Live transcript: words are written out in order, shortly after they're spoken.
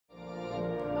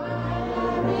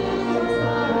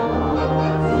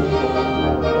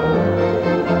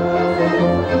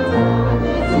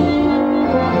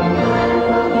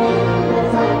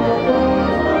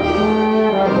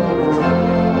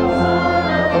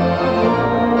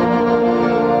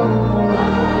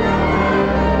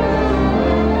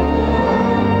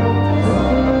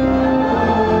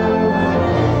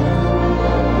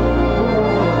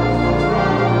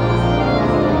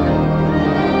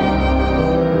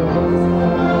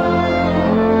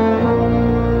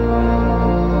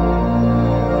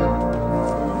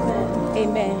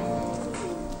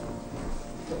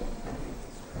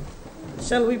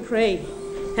pray.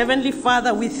 Heavenly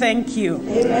Father, we thank you.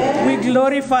 Amen. We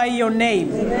glorify your name.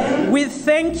 Amen. We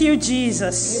thank you,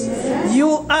 Jesus. Amen.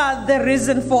 You are the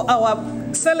reason for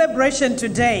our celebration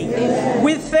today. Amen.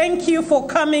 We thank you for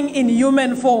coming in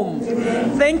human form.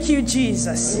 Amen. Thank you,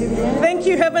 Jesus. Amen. Thank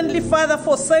you, Heavenly Father,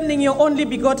 for sending your only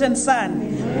begotten Son.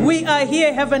 Amen. We are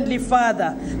here, Heavenly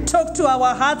Father. Talk to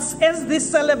our hearts as this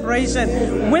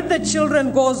celebration with the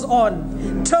children goes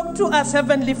on. Talk to us,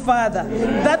 Heavenly Father,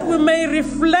 that we may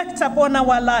reflect upon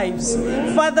our lives.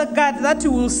 Father God, that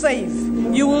you will save,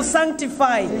 you will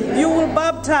sanctify, you will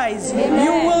baptize,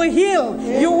 you will heal,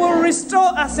 you will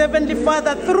restore us, Heavenly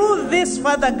Father, through this,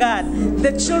 Father God,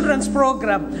 the children's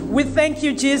program. We thank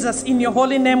you, Jesus. In your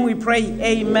holy name we pray.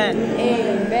 Amen.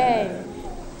 Amen.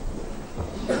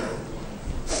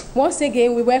 Once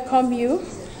again, we welcome you.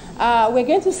 We're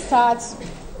going to start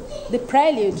the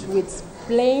prelude with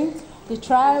playing the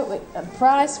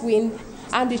prize win,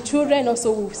 and the children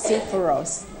also will sing for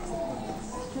us.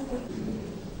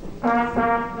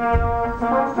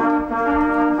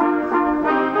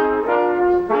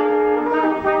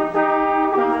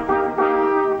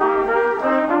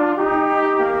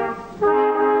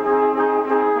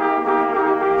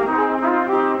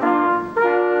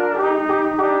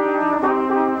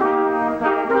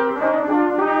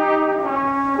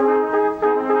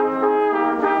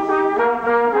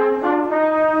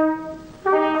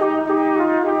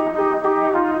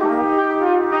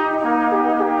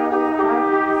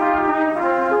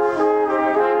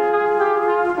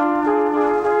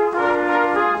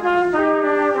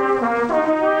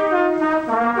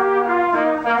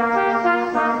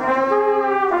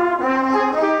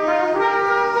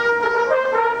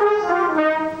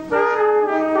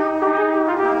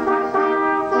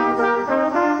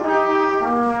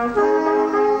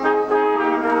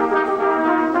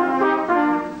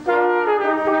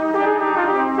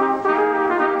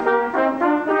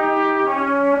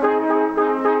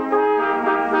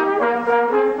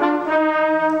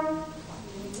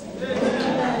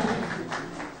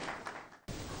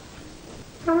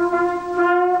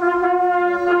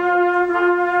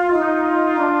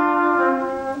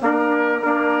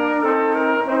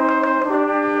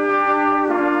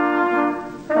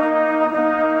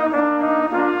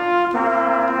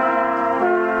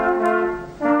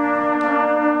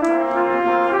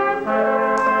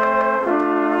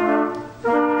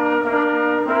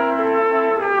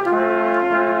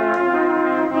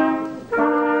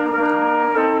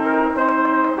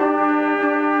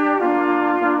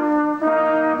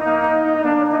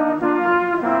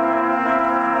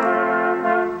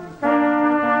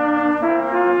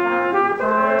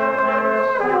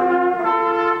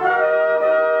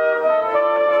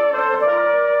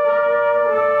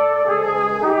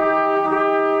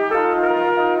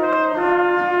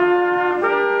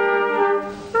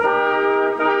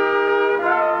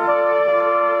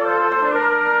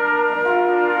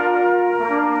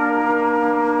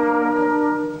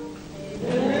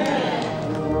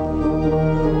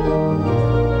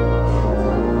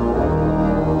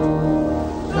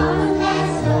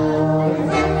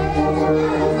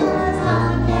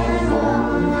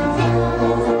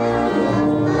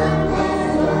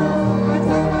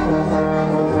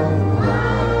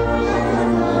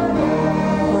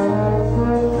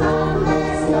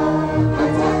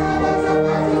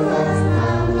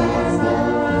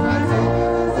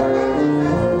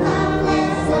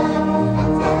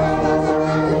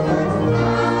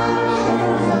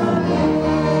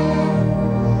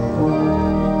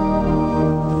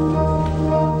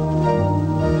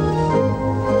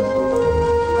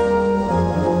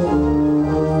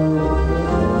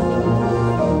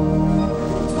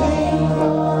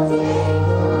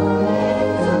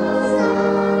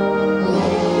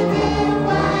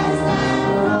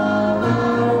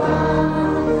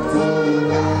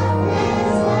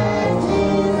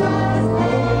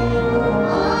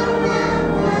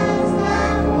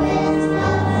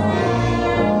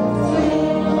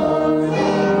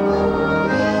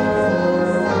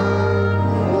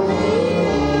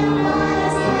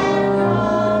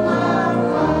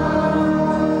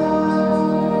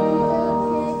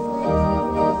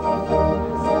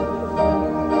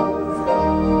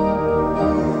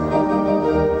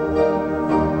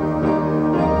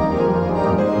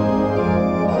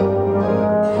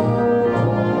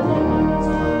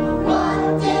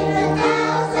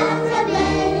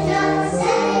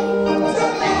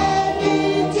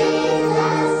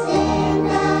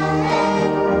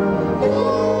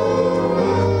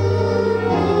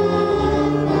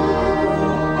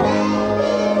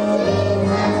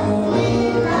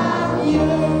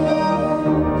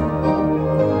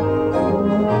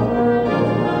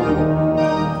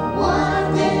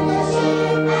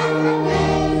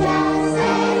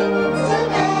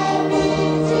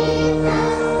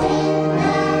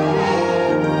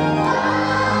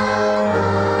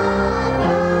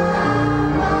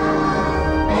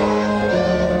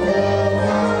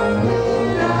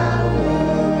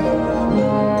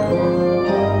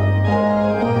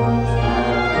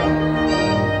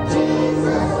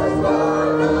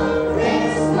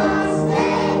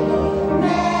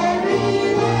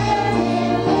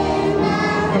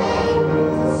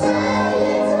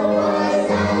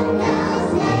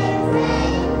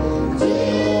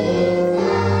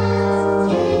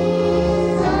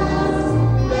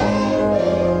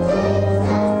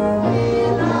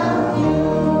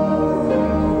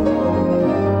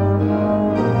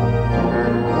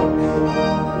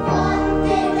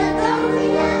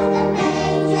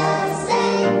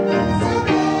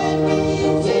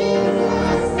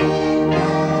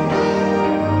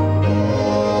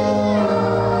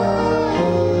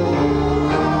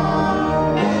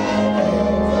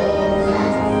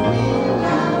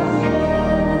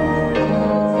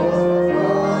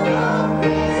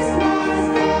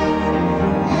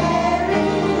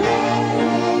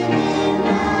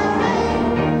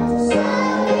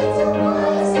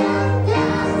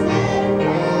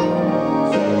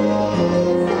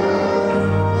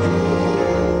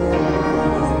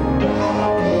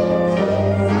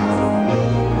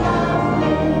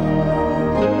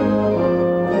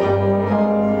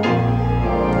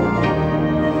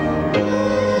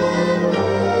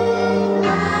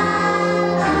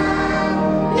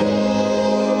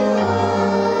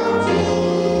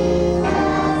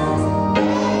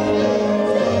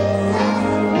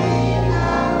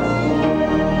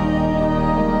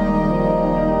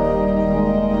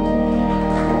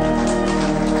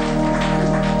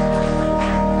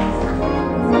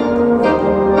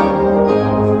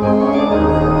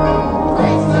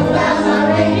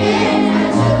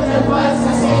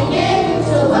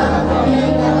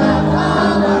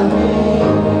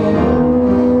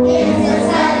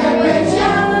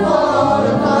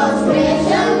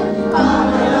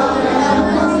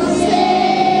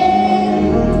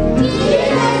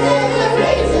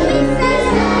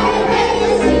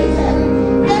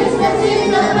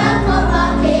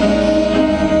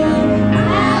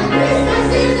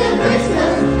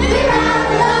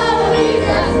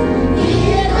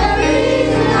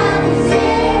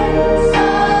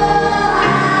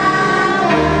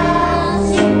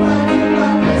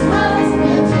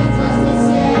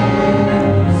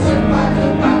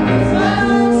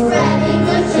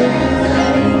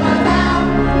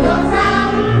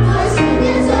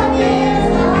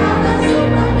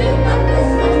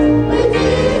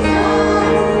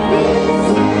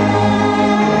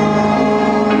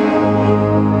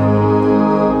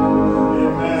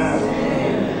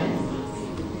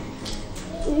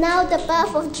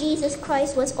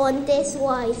 Christ was on this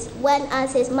wise: when,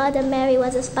 as his mother Mary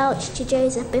was espoused to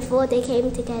Joseph before they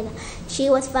came together, she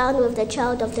was found with the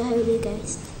child of the Holy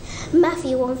Ghost.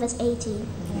 Matthew 1 verse 18.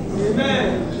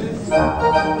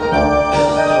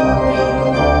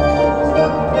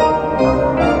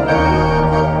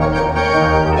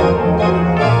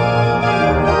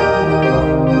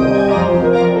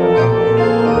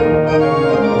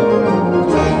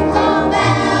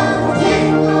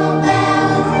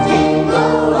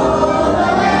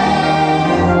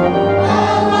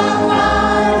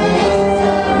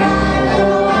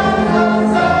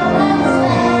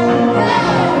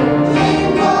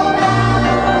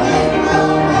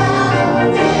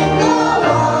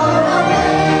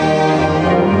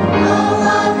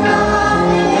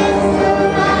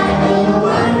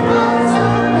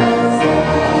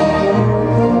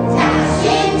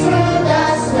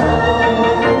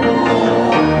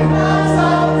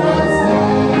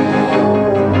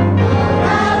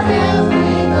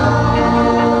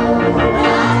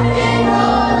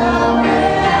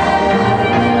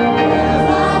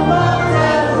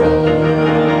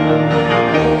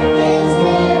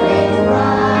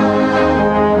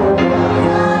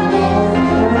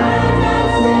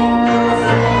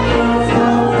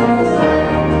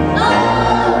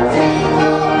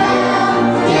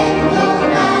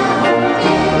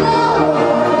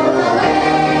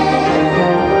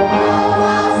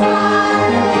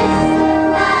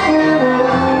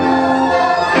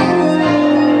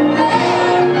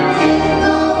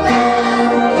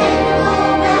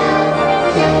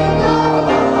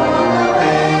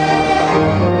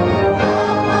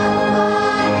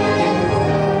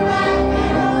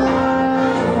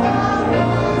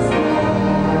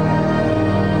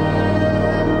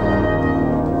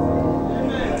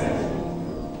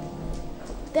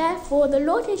 Therefore the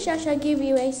Lord himself shall give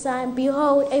you a sign.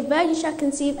 Behold, a virgin shall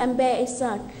conceive and bear a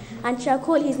son, and shall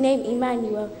call his name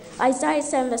Emmanuel. Isaiah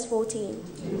 7 verse 14.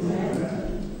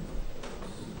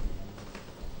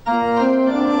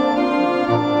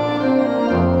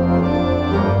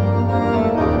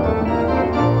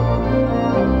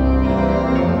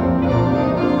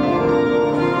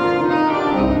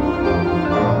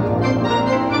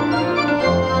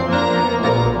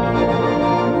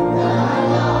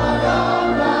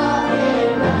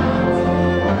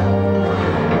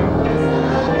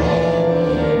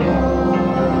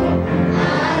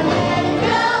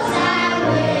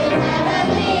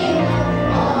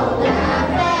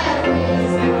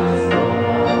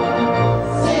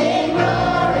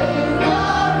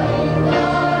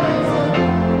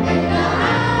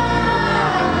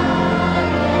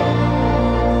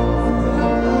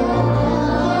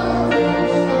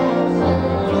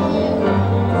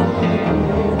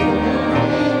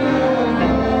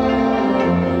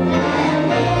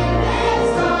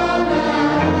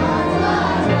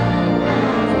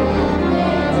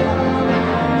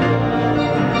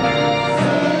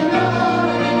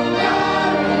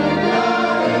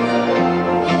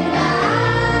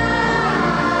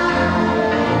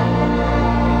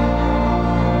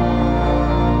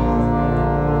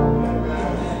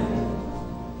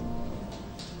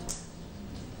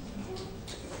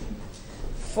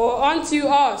 For unto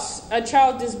us a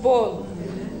child is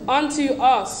born, unto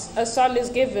us a son is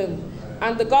given,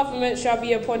 and the government shall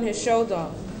be upon his shoulder,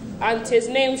 and his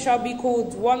name shall be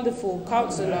called Wonderful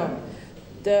Counselor,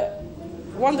 the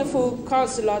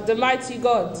Mighty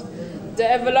God, the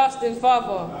Everlasting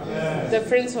Father, Amen. The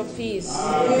Prince of Peace.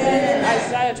 Amen.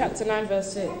 Isaiah chapter 9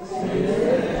 verse 6.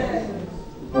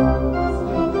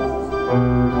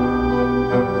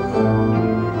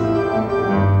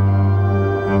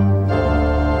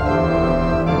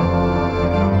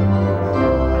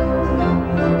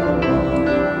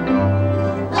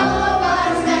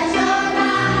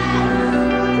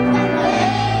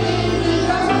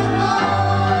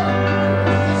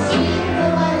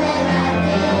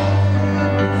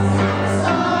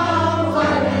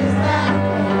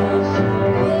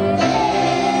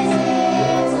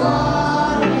 This is what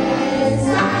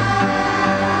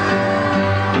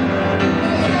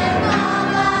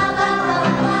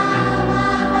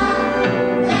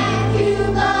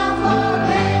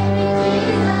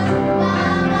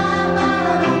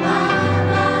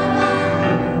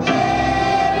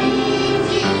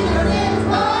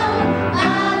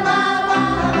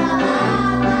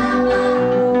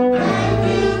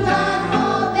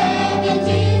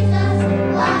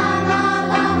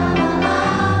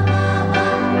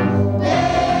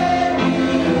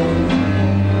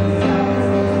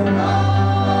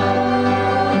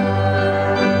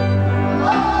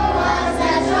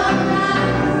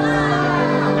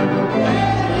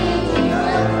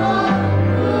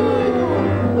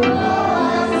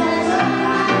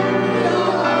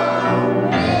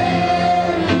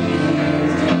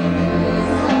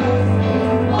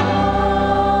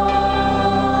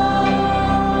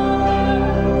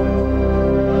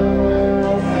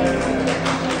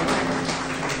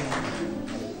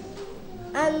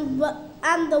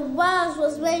And the Word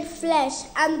was made flesh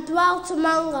and dwelt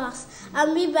among us,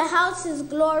 and we beheld his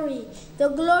glory, the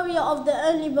glory of the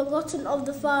only begotten of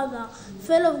the Father,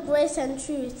 full of grace and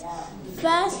truth.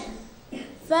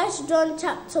 First John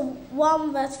chapter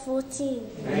 1 verse 14.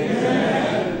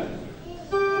 Amen.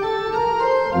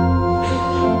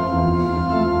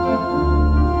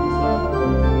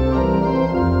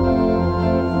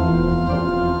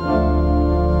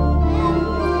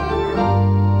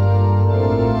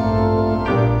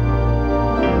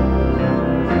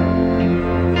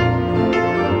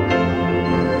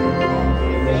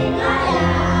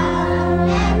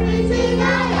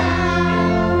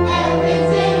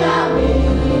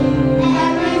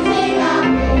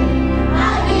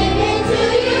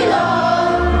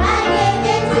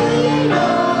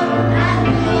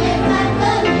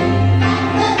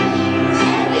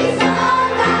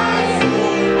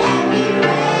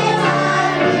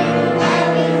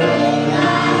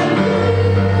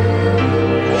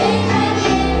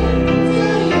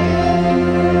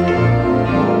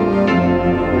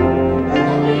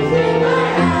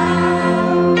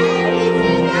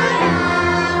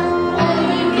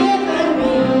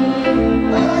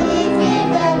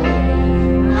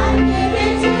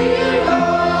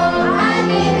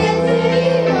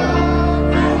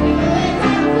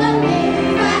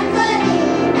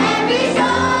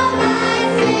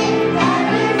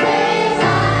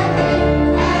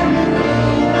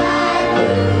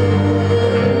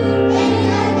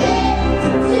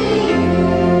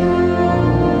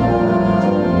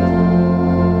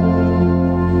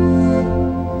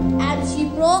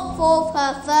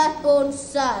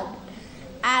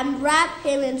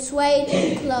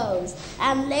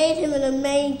 And laid him in a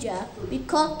manger,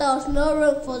 because there was no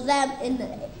room for them in the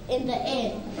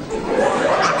inn.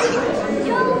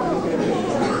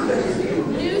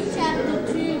 Luke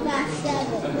chapter 2 verse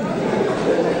 7.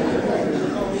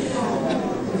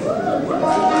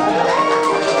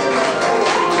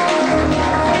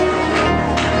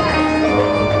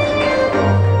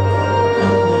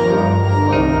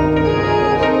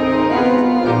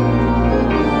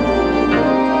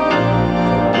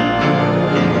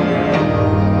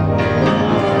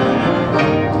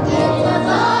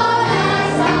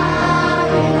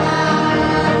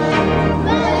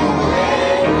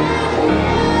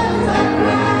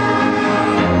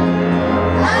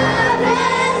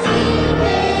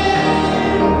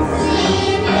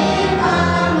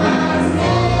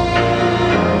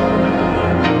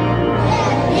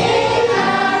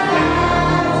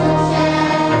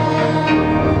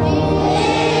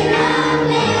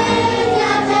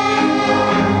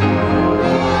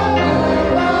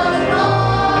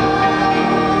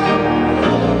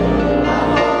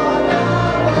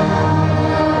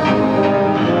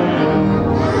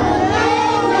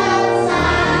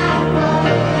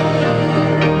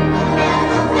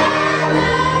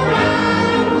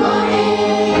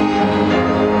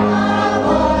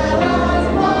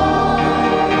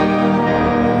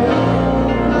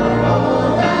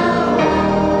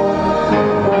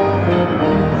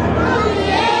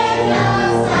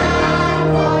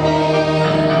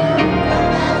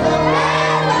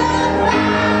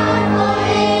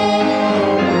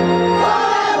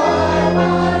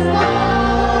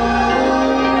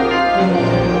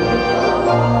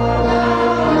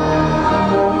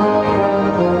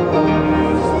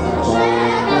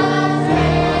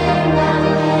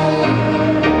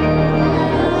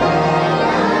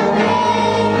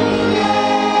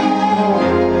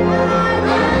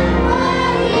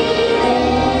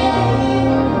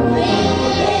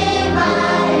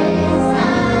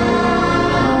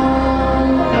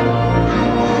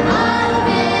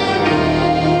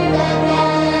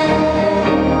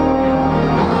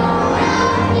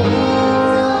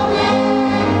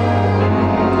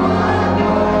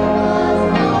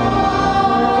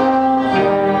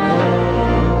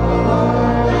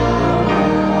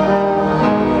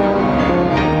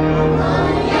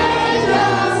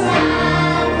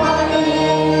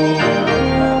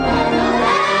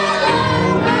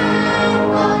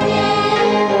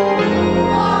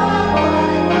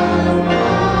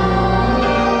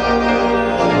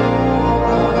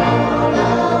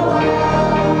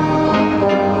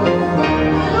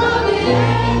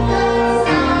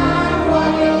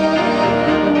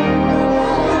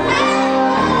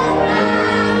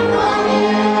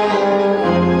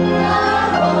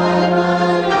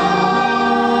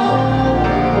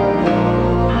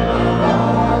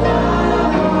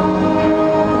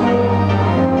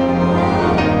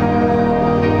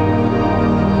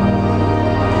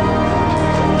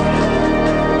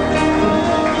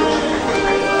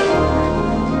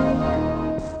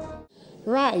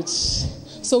 Right.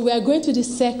 So we are going to the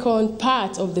second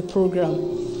part of the program,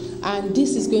 and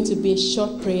this is going to be a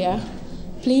short prayer.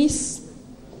 Please,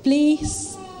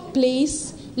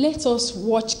 let us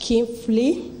watch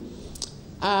carefully,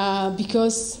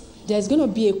 because there's going to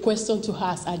be a question to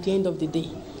ask at the end of the day.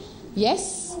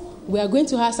 Yes, we are going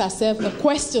to ask ourselves a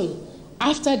question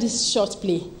after this short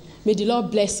play. May the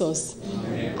Lord bless us.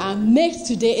 Amen. And make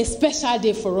today a special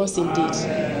day for us indeed.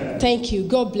 Amen. Thank you.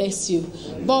 God bless you.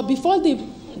 But before the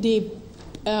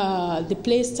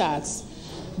play starts,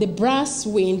 the brass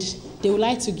wind, they would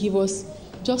like to give us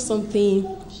just something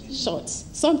short,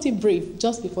 something brief,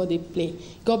 just before they play.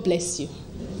 God bless you.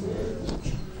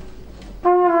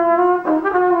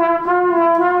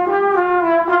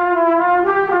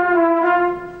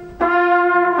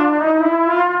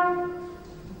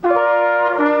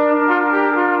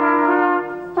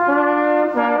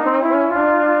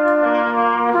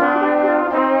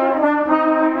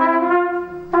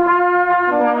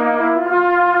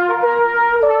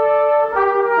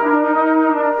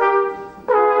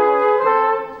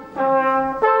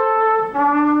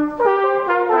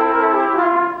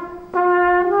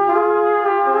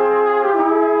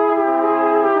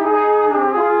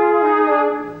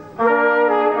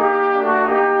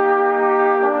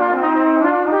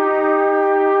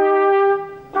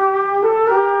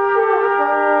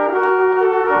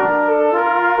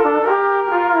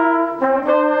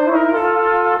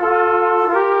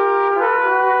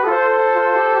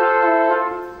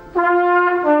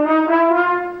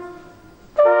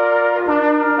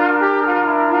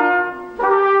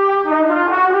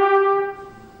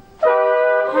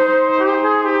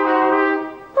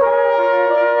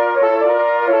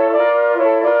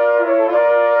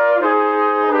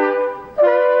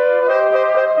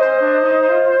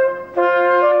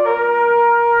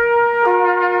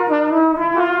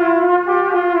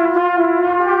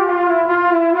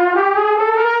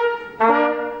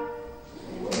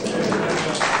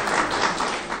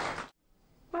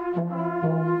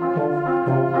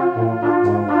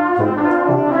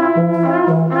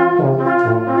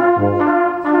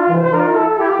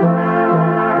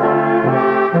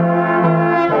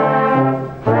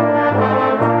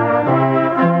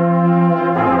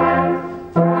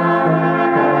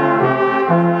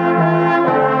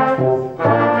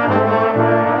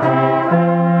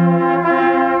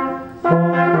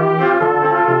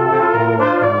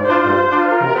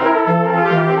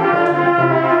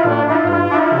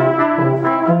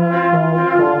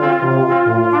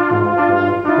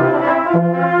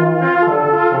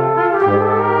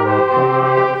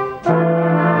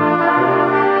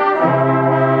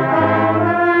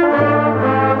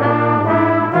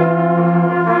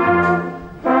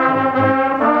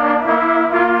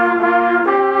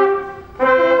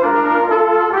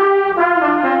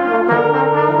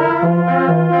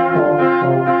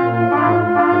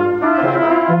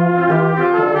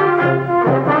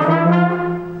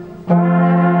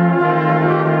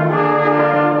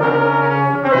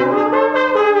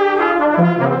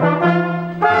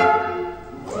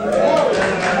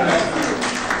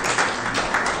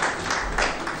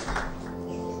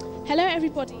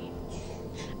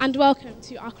 And welcome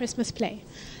to our Christmas play.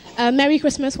 Merry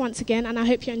Christmas once again, and I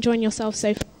hope you're enjoying yourself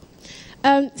so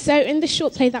far. So in this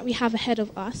short play that we have ahead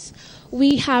of us,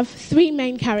 we have three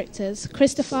main characters,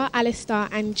 Christopher, Alistair,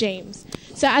 and James.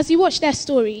 So as you watch their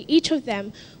story, each of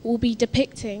them will be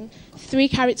depicting three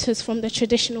characters from the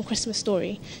traditional Christmas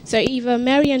story. So either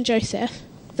Mary and Joseph,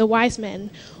 the wise men,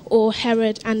 or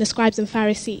Herod and the scribes and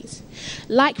Pharisees.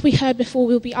 Like we heard before,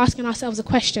 we'll be asking ourselves a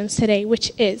question today,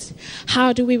 which is,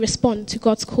 how do we respond to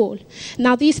God's call?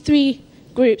 Now, these three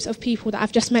groups of people that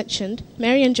I've just mentioned,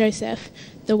 Mary and Joseph,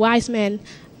 the wise men,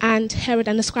 and Herod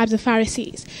and the scribes and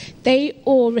Pharisees, they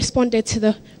all responded to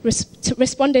the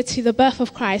birth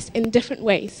of Christ in different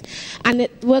ways. And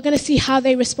we're going to see how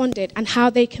they responded and how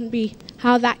that can be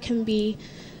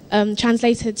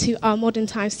translated to our modern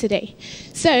times today.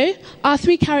 So, our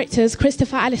three characters,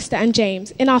 Christopher, Alistair, and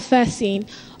James, in our first scene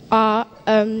are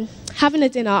having a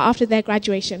dinner after their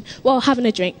graduation. Well, having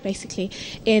a drink, basically,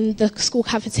 in the school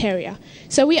cafeteria.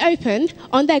 So we opened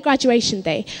on their graduation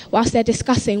day whilst they're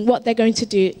discussing what they're going to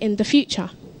do in the future.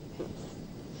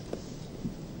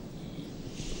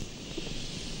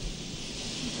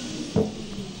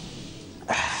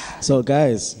 So,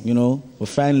 guys, we're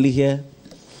finally here.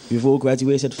 We've all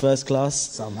graduated first class.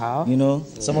 Somehow.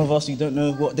 Some of us, we don't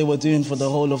know what they were doing for the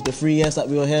whole of the 3 years that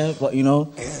we were here, but, we're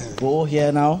all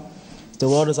here now. The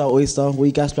world is our oyster. What are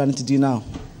you guys planning to do now?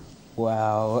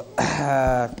 Well,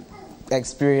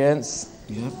 experience.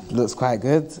 Yep. Looks quite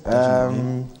good.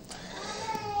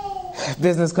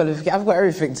 Business qualification. I've got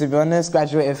everything, to be honest.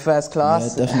 Graduated first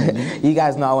class. Yeah, definitely. You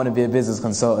guys know I want to be a business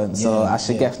consultant, so I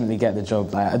should definitely get the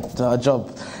job. Like a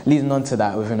job leading on to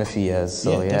that within a few years.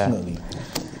 So definitely.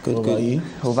 Good. What about you?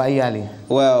 What about you, Ali?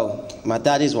 Well, my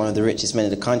dad is one of the richest men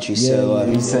in the country, so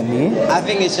recently, I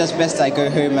think it's just best I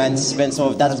go home and spend some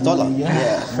of dad's dollar.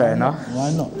 Yeah, fair enough.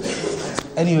 Why not?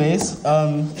 Anyways,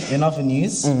 in other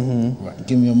news, right,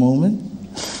 give me a moment.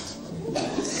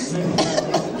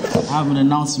 I have an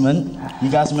announcement.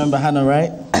 You guys remember Hannah,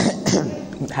 right?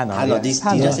 Hannah. Did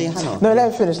you just say Hannah? No,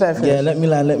 let me finish. Yeah, let me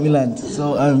land.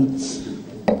 So,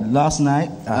 last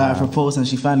night I proposed and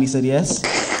she finally said yes.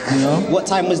 You know? What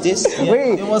time was this? Yeah,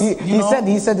 Wait, it was,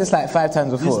 he said this like 5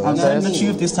 times before. I'm telling the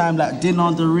truth this time, like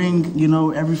dinner, the ring, you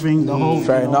know, everything, the whole.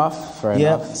 Fair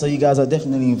enough. So you guys are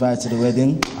definitely invited to the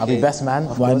wedding. I'll be best man.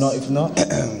 Why not? If not,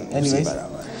 anyways,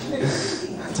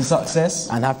 to success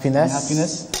and happiness.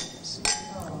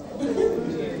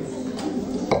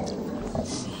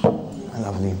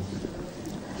 Lovely.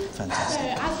 Fantastic. So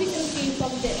as we can see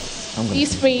from this,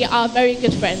 these three are very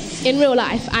good friends in real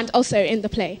life and also in the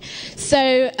play.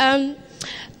 So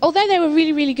although they were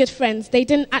really, really good friends, they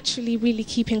didn't actually really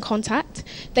keep in contact.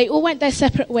 They all went their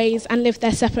separate ways and lived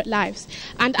their separate lives.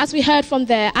 And as we heard from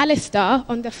there, Alistair,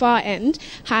 on the far end,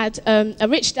 had a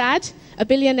rich dad, a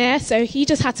billionaire, so he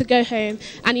just had to go home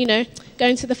and, you know, go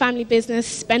into the family business,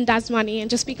 spend dad's money, and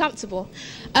just be comfortable.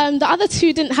 The other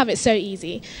two didn't have it so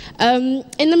easy. In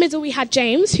the middle, we had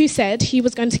James, who said he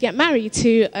was going to get married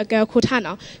to a girl called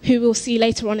Hannah, who we'll see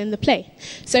later on in the play.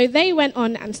 So they went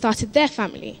on and started their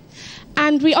family.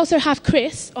 And we also have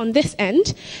Chris on this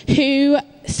end, who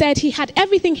said he had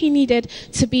everything he needed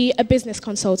to be a business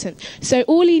consultant. So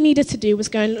all he needed to do was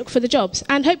go and look for the jobs,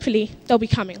 and hopefully they'll be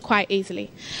coming quite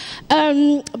easily.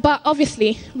 But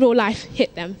obviously, real life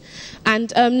hit them.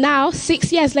 And now,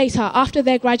 6 years later, after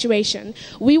their graduation,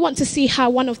 we want to see how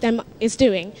one of them is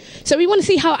doing. So we want to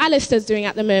see how Alistair's doing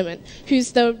at the moment,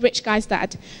 who's the rich guy's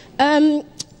dad.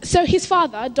 So his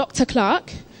father, Dr.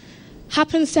 Clark,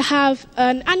 happens to have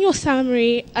an annual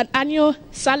salary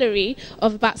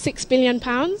of about £6 billion.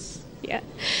 Yeah.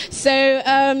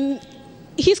 So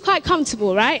he's quite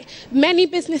comfortable, right? Many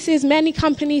businesses, many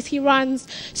companies he runs.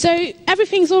 So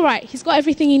everything's all right. He's got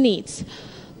everything he needs.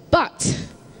 But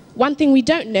one thing we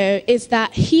don't know is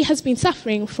that he has been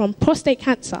suffering from prostate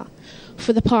cancer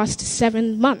for the past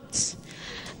 7 months.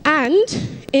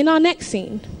 And in our next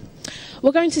scene,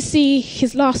 we're going to see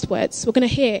his last words. We're going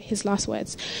to hear his last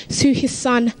words to his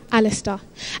son, Alistair.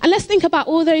 And let's think about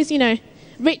all those, you know,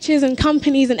 riches and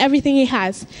companies and everything he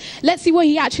has. Let's see what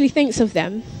he actually thinks of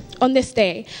them on this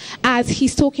day as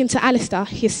he's talking to Alistair,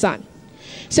 his son.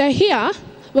 So here,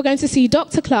 we're going to see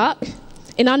Dr. Clark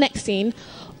in our next scene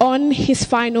on his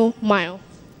final mile.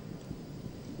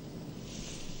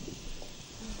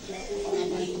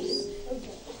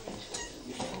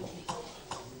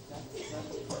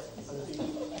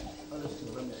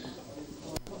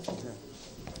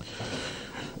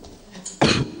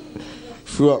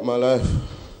 Throughout my life,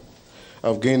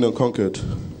 I've gained and conquered.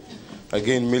 I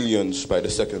gained millions by the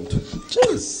second.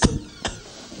 Jeez.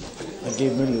 I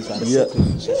gave millions by the second.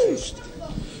 Jeez.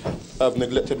 I've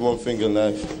neglected one thing in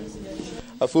life.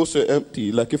 I feel so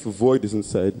empty, like if a void is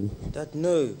inside me. Dad,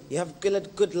 no. You have a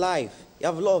good life. You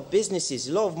have a lot of businesses,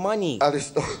 a lot of money.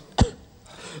 Alistair,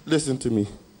 listen to me.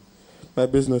 My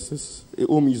businesses, it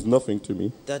all means nothing to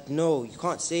me. Dad, no. You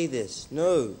can't say this.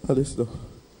 No. Alistair,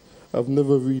 I've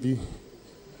never really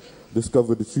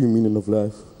discovered the true meaning of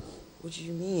life. What do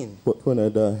you mean? But when I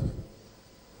die,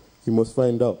 you must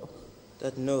find out.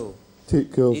 Dad, no.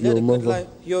 Take care of your mother. Good life.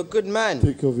 You're a good man.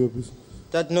 Take care of your business.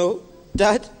 Dad, no.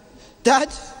 Dad,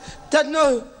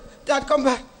 no. Dad, come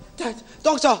back. Dad,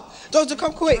 doctor,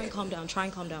 come quick. Try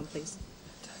and calm down, please.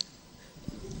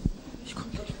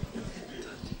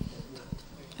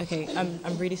 Okay,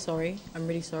 I'm really sorry.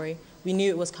 We knew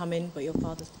it was coming, but your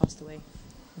father's passed away.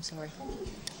 I'm sorry.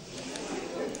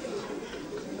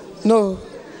 No.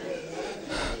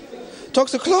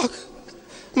 Dr. Clark,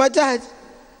 my dad,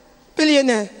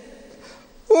 billionaire.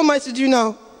 What am I to do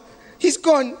now? He's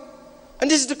gone,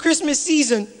 and this is the Christmas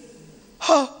season.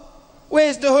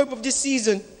 Where's the hope of this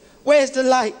season? Where's the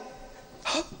light?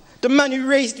 The man who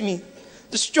raised me,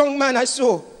 the strong man I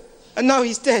saw, and now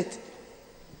he's dead.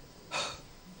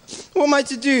 What am I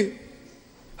to do?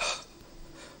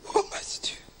 What am I to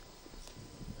do?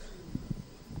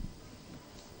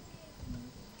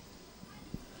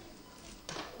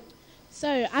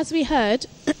 So, as we heard,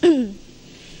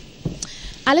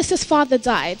 Alistair's father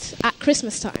died at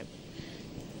Christmas time.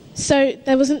 So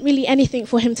there wasn't really anything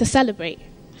for him to celebrate.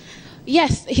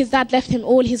 yes, his dad left him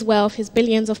all his wealth, his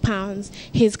billions of pounds,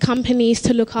 his companies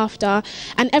to look after,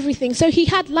 and everything. So he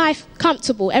had life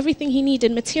comfortable. Everything he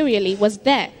needed materially was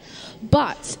there.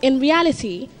 But in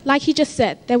reality, like he just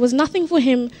said, there was nothing for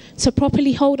him to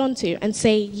properly hold on to and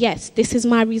say, yes, this is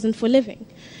my reason for living.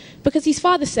 Because his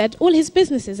father said all his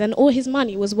businesses and all his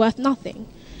money was worth nothing.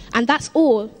 And that's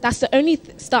the only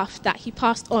stuff that he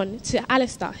passed on to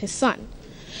Alistair, his son.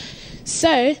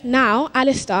 So now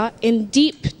Alistair, in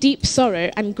deep, deep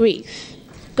sorrow and grief,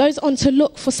 goes on to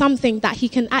look for something that he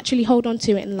can actually hold on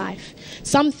to in life.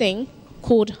 Something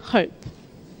called hope.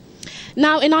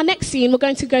 Now, in our next scene, we're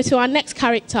going to go to our next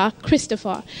character,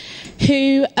 Christopher,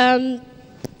 who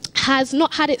has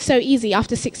not had it so easy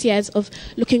after 6 years of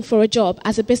looking for a job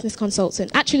as a business consultant.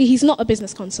 Actually, he's not a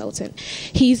business consultant.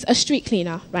 He's a street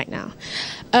cleaner right now.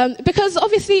 Because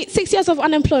obviously, 6 years of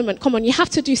unemployment, come on, you have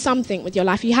to do something with your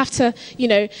life. You have to,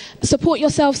 support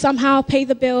yourself somehow, pay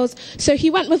the bills. So he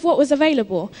went with what was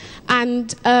available. And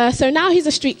so now he's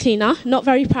a street cleaner, not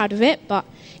very proud of it, but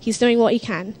he's doing what he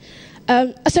can.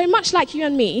 So much like you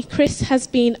and me, Chris has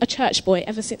been a church boy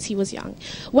ever since he was young.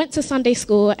 Went to Sunday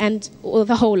school and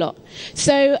the whole lot.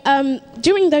 So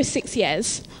during those 6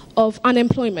 years of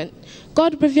unemployment,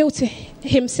 God revealed to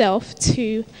himself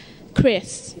to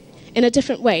Chris in a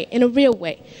different way, in a real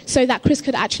way, so that Chris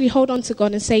could actually hold on to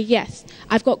God and say, yes,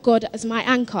 I've got God as my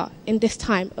anchor in this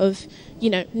time of,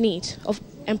 need, of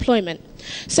employment.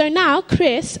 So now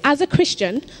Chris, as a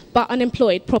Christian, but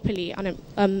unemployed properly,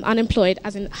 unemployed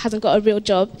as in hasn't got a real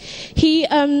job, he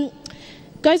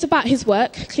goes about his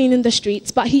work, cleaning the streets,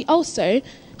 but he also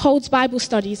holds Bible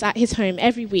studies at his home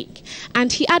every week.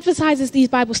 And he advertises these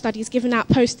Bible studies, giving out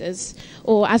posters,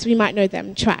 or as we might know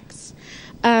them, tracts.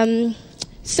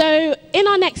 So in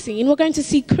our next scene, we're going to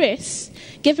see Chris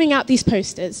giving out these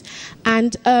posters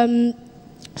and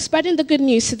spreading the good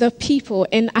news to the people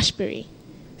in Ashbury.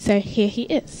 So here he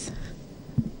is.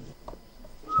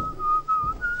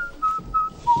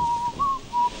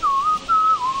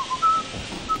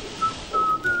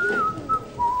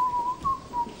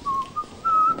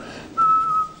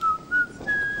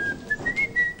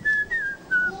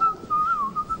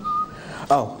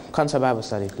 Oh, come to Bible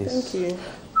study, please. Thank you.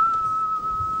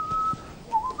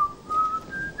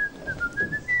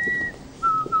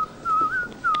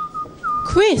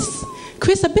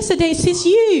 Chris, a bit today, it's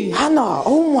you. Hannah,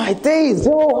 oh my days.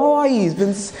 Yo, how are you?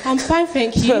 I'm fine,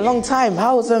 thank you. It's been a long time.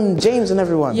 How's James and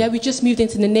everyone? Yeah, we just moved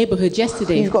into the neighbourhood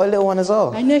yesterday. You've got a little one as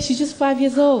well? I know, she's just 5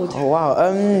 years old. Oh, wow.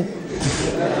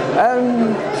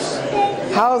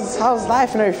 How's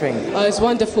life and everything? Oh, it's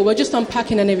wonderful. We're just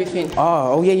unpacking and everything.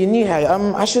 Oh yeah, you knew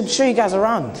her. I should show you guys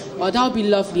around. Oh, that would be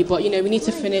lovely, but we need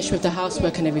to finish with the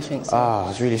housework and everything. So.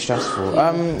 It's really stressful.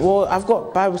 Well, I've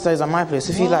got Bible studies at my place.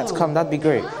 If you'd like to come, that'd be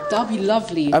great. That'd be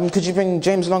lovely. Could you bring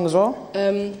James along as well?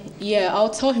 Yeah, I'll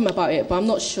tell him about it, but I'm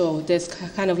not sure. There's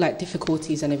kind of like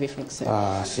difficulties and everything. So.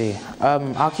 I see.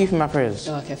 I'll keep in my prayers.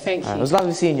 Okay, thank you. It was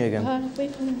lovely seeing you again.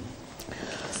 Wait for me.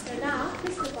 So now,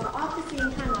 Christopher, after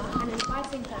seeing Hannah and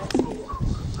inviting her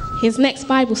to his next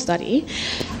Bible study,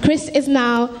 Chris is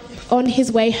now on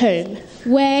his way home,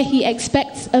 where he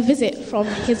expects a visit from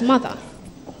his mother.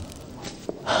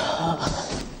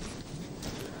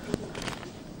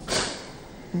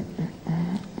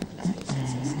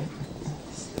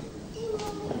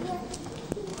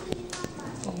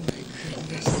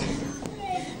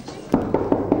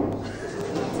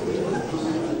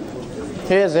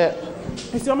 Here's it.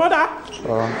 It's your mother.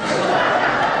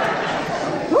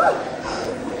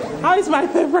 How is my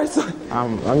favorite son?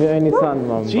 I'm your only son,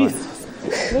 Mom. Jesus.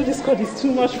 This code is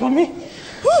too much for me.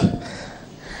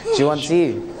 Do you want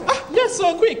tea? Yes,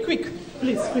 so quick.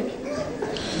 Please, quick.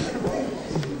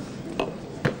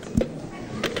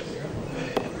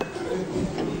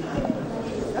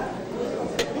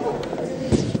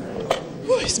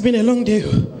 It's been a long day.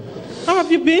 How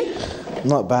have you been?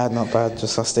 Not bad.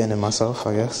 Just sustaining myself,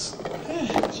 I guess.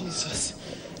 Jesus.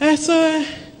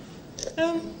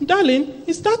 Darling,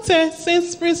 is that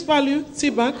Sainsbury's Value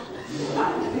tea bag?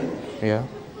 Yeah.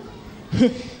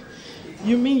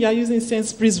 You mean you're using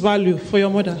Sainsbury's Value for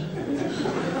your mother?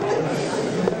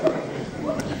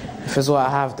 If it's what I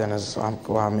have, then it's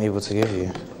what I'm able to give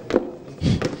you.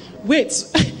 Wait,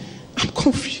 I'm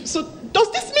confused. So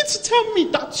does this mean to tell me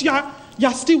that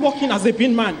you're still working as a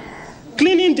bin man,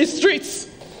 cleaning the streets?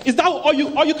 Is that all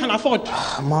you can afford?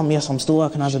 Mom, yes, I'm still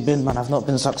working as a bin man. I've not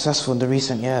been successful in the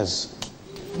recent years.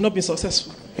 Not been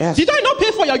successful? Yes. Did I not pay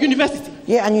for your university?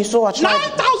 Yeah, and you saw I tried.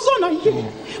 9,000 a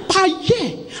year per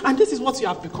year, and this is what you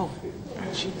have become.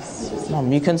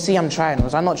 Mom, you can see I'm trying.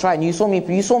 Was I not trying? You saw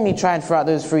me trying throughout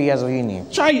those 3 years of uni.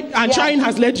 Trying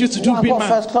has led you to do I big got man.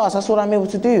 first class. That's what I'm able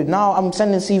to do. Now I'm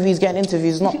sending CVs, getting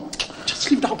interviews. Not. Just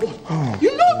leave that one.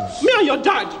 You know, me and your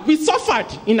dad, we suffered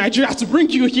in Nigeria to bring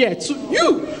you here, to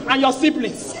you and your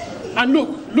siblings. And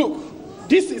look,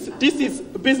 this is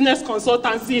business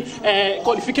consultancy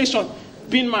qualification.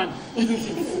 Being man,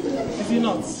 is he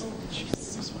not?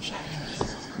 Jesus, what shall I do?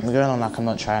 I'm going on like I'm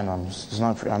not trying. I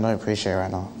don't appreciate it right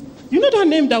now. You know that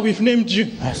name that we've named you?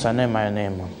 Yes, I know my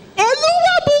name, man.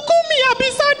 Oluwa Bukumi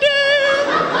Abisade.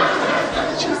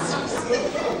 Jesus.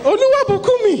 Oluwa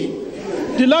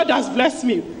Bukumi. The Lord has blessed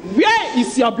me. Where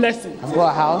is your blessing? I've got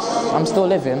a house. I'm still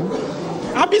living.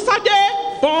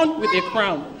 Abisade, born with a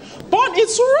crown. Born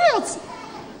into royalty.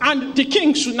 And the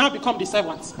king should now become the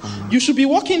servant. You should be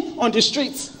walking on the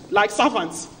streets like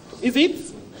servants. Is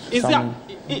it?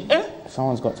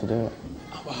 Someone's got to do it.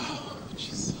 Oh, wow,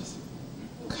 Jesus.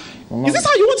 Okay. Is this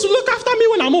how you want to look after me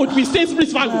when I'm old with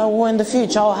Sainsbury's value? Well, in the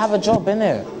future, I'll have a job,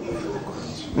 innit?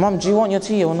 Mum, do you want your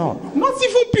tea or not? Not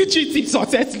even peachy tea,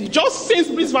 certainly. Just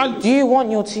Sainsbury's value. Do you want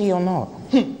your tea or not?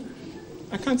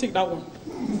 I can't take that one.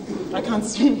 I can't.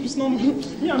 It's not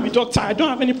me. I'm a doctor. I don't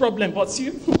have any problem, but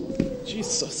you...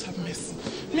 Jesus, have mercy.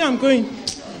 Me, I'm going.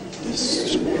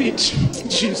 This stupid.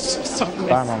 Jesus, have mercy.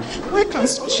 Bye, Mom. Why can't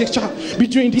such a child be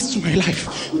doing this to my life?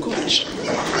 Gosh.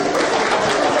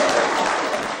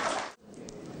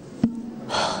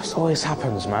 This always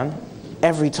happens, man.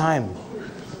 Every time.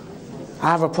 I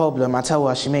have a problem, I tell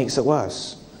her, she makes it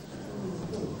worse.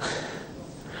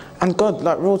 And God,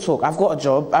 like, real talk, I've got a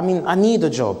job. I mean, I need a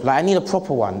job. Like, I need a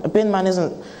proper one. A bin man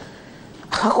isn't...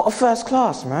 I've got a first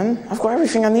class, man. I've got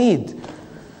everything I need.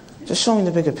 Just show me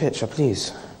the bigger picture,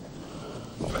 please.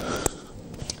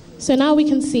 So now we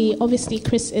can see, obviously,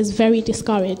 Chris is very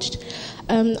discouraged.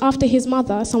 After his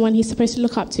mother, someone he's supposed to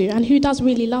look up to, and who does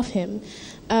really love him,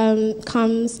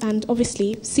 comes and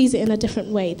obviously sees it in a different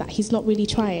way, that he's not really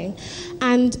trying.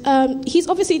 And he's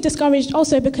obviously discouraged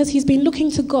also because he's been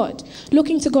looking to God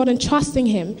and trusting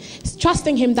him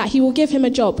that he will give him a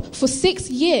job for 6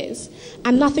 years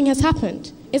and nothing has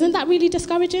happened. Isn't that really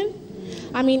discouraging?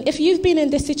 I mean, if you've been in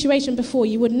this situation before,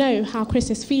 you would know how Chris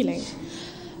is feeling.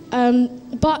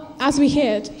 But as we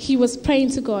heard, he was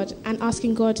praying to God and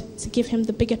asking God to give him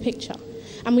the bigger picture.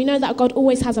 And we know that God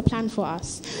always has a plan for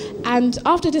us. And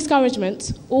after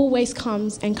discouragement, always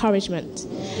comes encouragement.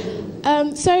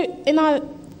 So in our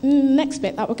next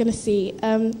bit that we're going to see,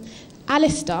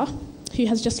 Alistair, who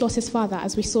has just lost his father,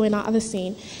 as we saw in our other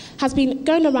scene, has been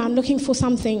going around looking for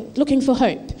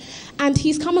hope. And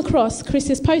he's come across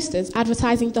Chris's posters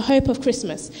advertising the hope of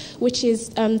Christmas, which is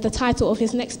the title of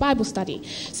his next Bible study.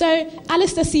 So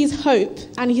Alistair sees hope,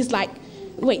 and he's like,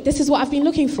 wait, this is what I've been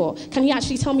looking for. Can you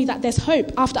actually tell me that there's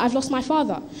hope after I've lost my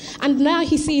father? And now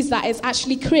he sees that it's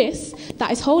actually Chris that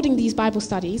is holding these Bible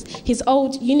studies, his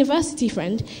old university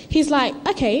friend. He's like,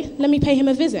 okay, let me pay him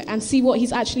a visit and see what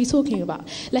he's actually talking about.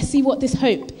 Let's see what this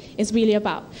hope is really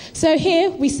about. So here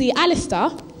we see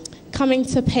Alistair coming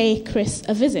to pay Chris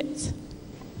a visit.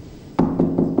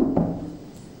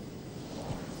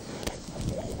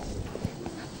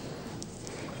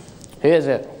 Who is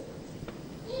it?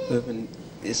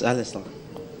 It's Alistair.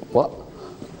 What?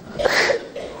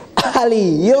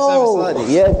 Ali, yo!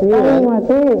 Yes, oh my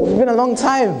God, it's been a long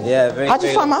time. Yeah, very. How'd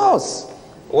you find my house?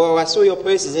 Well, I saw your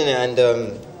posters in it,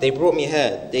 and they brought me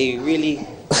here. They really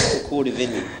called it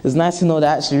Vinny. It's nice to know they're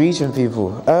actually reaching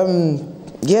people.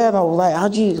 Yeah, no, like,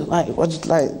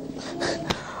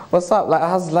 what's up? Like,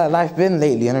 how's life been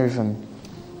lately and everything?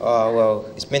 Oh well,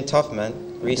 it's been tough, man.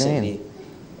 Recently,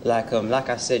 like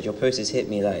I said, your posters hit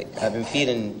me. Like, I've been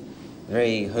feeling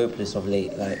very hopeless of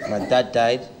late. Like, my dad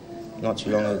died not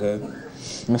too long ago.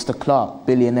 Mr. Clark,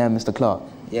 billionaire Mr. Clark.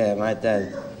 Yeah, my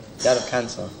dad died of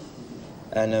cancer,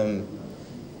 and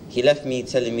he left me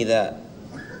telling me that,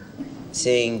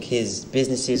 saying his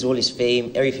businesses, all his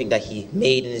fame, everything that he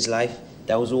made in his life,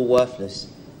 that was all worthless,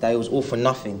 that it was all for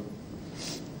nothing,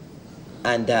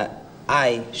 and that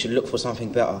I should look for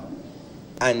something better.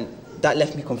 And that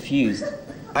left me confused.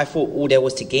 I thought all there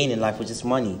was to gain in life was just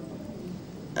money.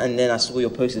 And then I saw your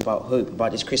posters about hope,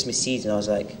 about this Christmas season. I was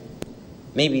like,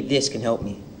 maybe this can help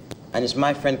me. And it's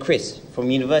my friend Chris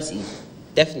from university.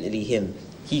 Definitely him.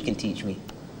 He can teach me.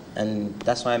 And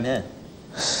that's why I'm here.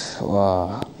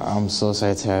 Well, I'm so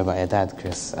sorry to hear about your dad,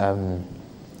 Chris. I don't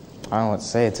know what to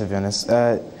say, to be honest.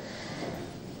 When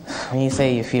you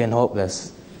say you're feeling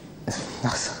hopeless,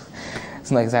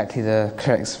 it's not exactly the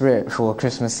correct spirit for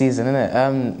Christmas season, is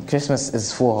it? Christmas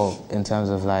is for hope in terms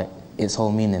of like its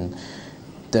whole meaning.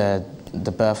 The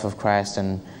birth of Christ,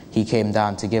 and he came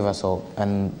down to give us hope,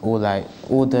 and all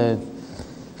the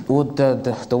all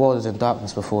the world was in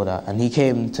darkness before that, and he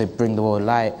came to bring the world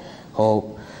light,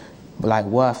 hope, like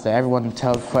worth, for everyone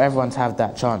to have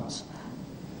that chance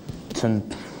to,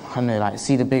 I don't know, like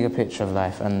see the bigger picture of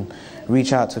life and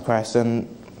reach out to Christ. And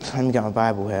let me get my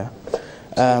Bible here.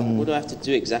 What do I have to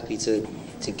do exactly to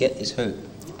get this hope?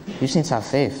 You just need to have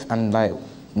faith and like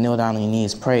kneel down on your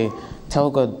knees, pray, tell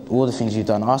God all the things you've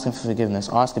done, ask Him for forgiveness,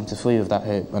 ask Him to fill you with that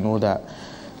hope and all the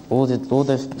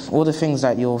things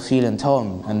that you're feeling. Tell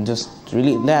Him and just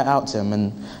really let it out to Him,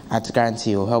 and I have to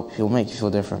guarantee He'll make you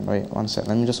feel different. Wait, one sec.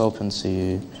 Let me just open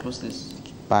to What's this?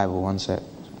 Bible. One sec.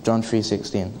 John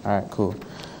 3:16. All right, cool.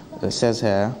 It says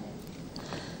here,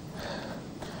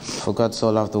 "For God so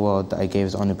loved the world that He gave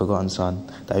His only begotten Son,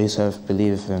 that whosoever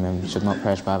believeth in Him should not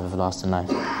perish but have everlasting life."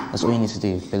 That's all you need to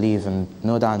do. Believe and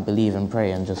kneel down, believe and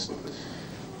pray, and just,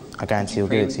 I guarantee He'll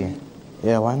give it to you.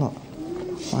 Yeah, why not?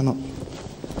 Why not?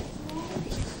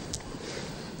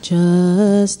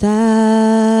 Just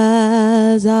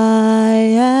as I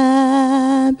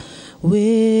am,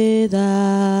 without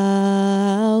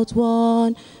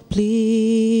one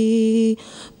plea,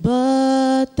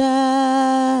 but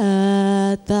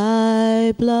that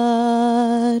thy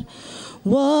blood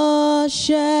was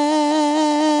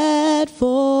shed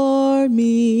for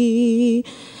me,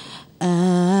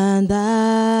 and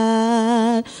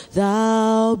that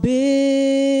thou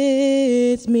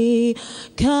bidst me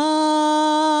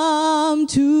come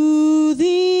to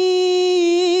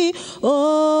thee,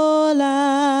 O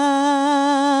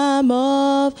Lamb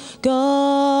of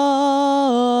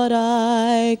God,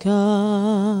 I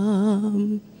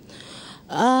come.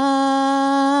 I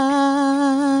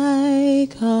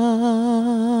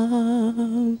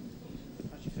come.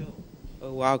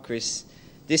 Oh wow, Chris,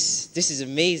 this is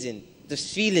amazing. The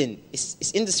feeling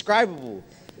it's indescribable.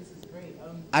 This is great.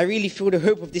 I really feel the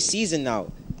hope of this season now.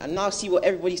 And now see what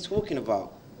everybody's talking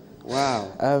about.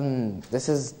 Wow. This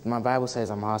is, my Bible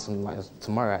says I'm asking like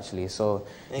tomorrow actually. So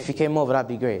if you came over, that'd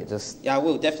be great. Just I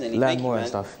will definitely learn Thank more you,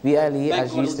 and man. stuff. Be early Thank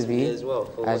as you God used to be. as well.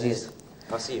 As you.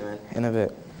 I'll see you, man. In a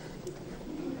bit.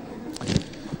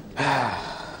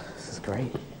 This is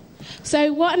great.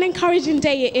 So what an encouraging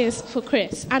day it is for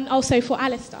Chris and also for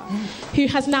Alistair, who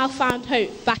has now found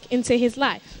hope back into his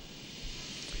life.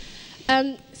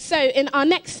 So in our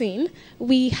next scene,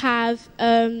 we have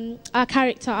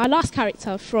our last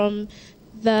character from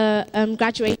the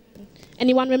graduation.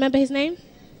 Anyone remember his name?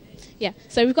 Yeah,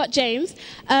 so we've got James.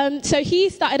 So he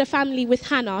started a family with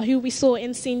Hannah, who we saw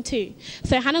in scene 2.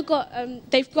 So Hannah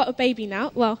they've got a baby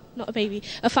now. Well, not a baby,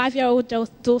 a 5-year-old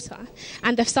daughter,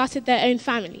 and they've started their own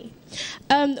family.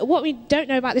 What we don't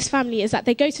know about this family is that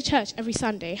they go to church every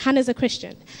Sunday. Hannah's a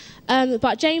Christian.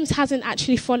 But James hasn't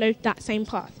actually followed that same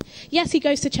path. Yes, he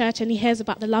goes to church and he hears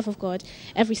about the love of God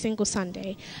every single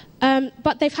Sunday.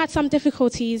 But they've had some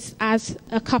difficulties as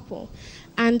a couple.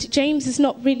 And James is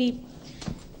not really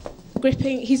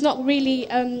he's not really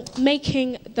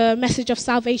making the message of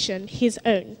salvation his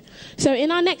own. So in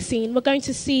our next scene, we're going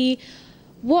to see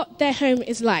what their home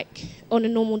is like on a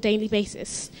normal daily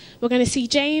basis. We're going to see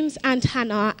James and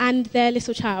Hannah and their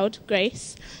little child,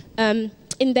 Grace, in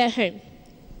their home.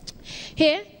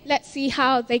 Here, let's see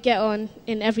how they get on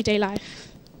in everyday life.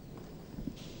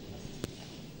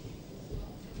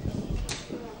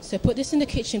 So put this in the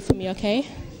kitchen for me, okay?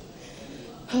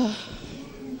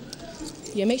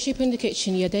 Yeah, make sure you put it in the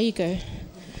kitchen. Yeah, there you go.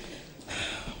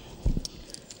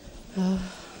 All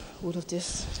of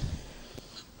this.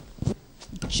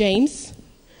 James,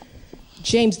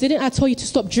 didn't I tell you to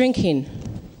stop drinking?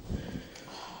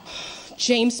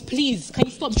 James, please, can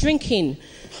you stop drinking?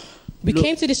 We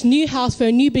came to this new house for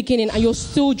a new beginning and you're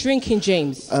still drinking,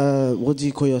 James. What do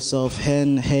you call yourself?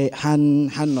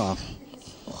 Hannah.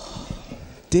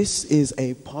 This is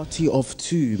a party of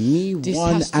two. Me, This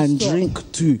one, has to and stop.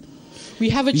 drink two. We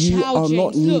have a You child, are James.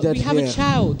 not Look, needed we have here. a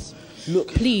child.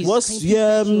 Look, please. what's can you please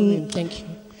show him? Thank you.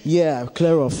 Yeah,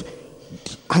 clear off.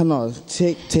 Hannah,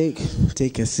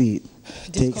 take a seat.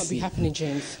 This can't be happening,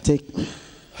 James. Take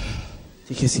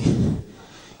a seat.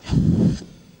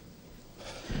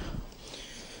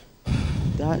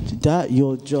 That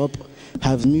your job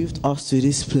have moved us to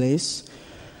this place,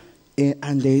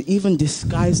 and they even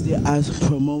disguised it as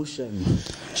promotion.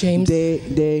 James,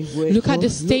 look at the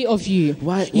state of you.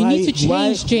 You need to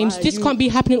change, James. This can't be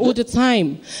happening all the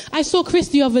time. I saw Chris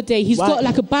the other day. He's got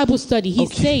like a Bible study.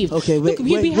 He's saved. Okay, wait, look,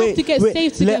 we have to get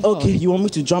saved together. Okay, you want me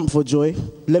to jump for joy?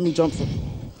 Let me jump for...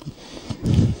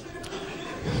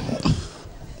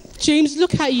 James,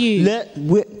 look at you.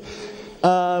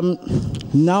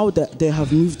 Now that they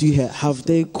have moved you here, have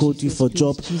they called you for a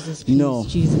job? No.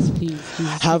 Jesus, please.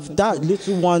 Have that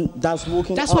little one that's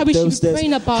walking That's up why we should those be stairs,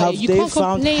 praying about it. You can't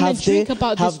complain and drink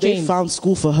about this, Have they James. found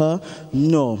school for her?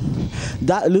 No.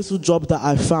 That little job that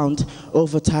I found,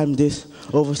 overtime this,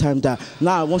 overtime that.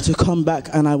 Now I want to come back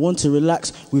and I want to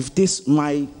relax with this,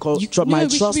 my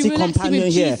trusty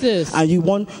companion here. Jesus. And you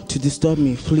want to disturb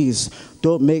me, please.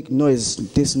 Don't make noise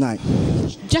this night.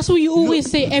 Just what you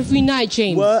always say every night,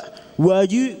 James. Were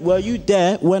you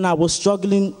there when I was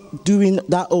struggling doing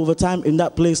that overtime in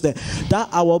that place there? That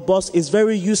our boss is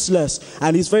very useless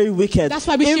and he's very wicked. That's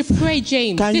why we should pray,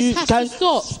 James. This has to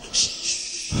stop.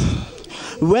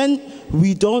 When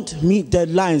we don't meet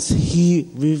deadlines, he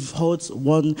withholds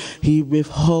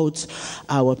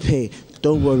our pay.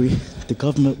 Don't worry, the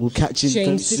government will catch him.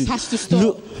 James, this has to stop.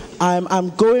 Look, I'm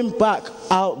going back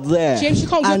out there. James, you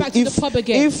can't go back to the pub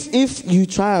again. If you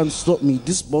try and stop me,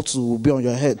 this bottle will be on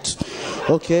your head.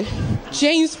 Okay?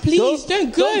 James, please,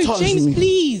 don't go. Don't touch James, me.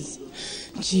 please.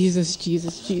 Jesus.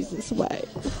 Why,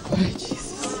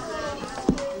 Jesus?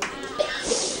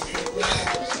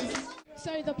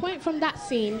 So the point from that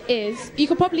scene is, you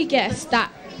could probably guess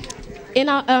that in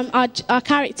our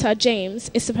character, James,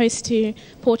 is supposed to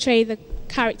portray the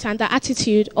character and the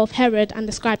attitude of Herod and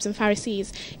the scribes and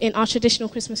Pharisees in our traditional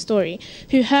Christmas story,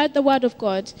 who heard the word of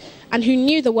God and who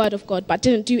knew the word of God but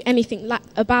didn't do anything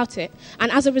about it.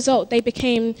 And as a result, they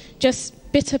became just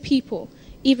bitter people.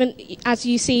 Even as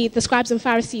you see the scribes and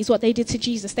Pharisees, what they did to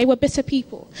Jesus, they were bitter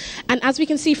people. And as we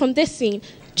can see from this scene,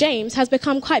 James has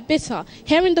become quite bitter,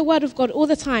 hearing the word of God all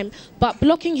the time, but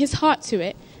blocking his heart to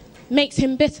it makes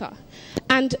him bitter.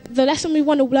 And the lesson we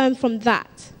want to learn from that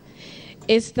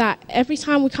is that every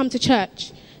time we come to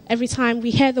church, every time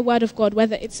we hear the word of God,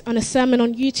 whether it's on a sermon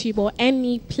on YouTube or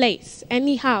any place,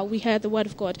 anyhow we hear the word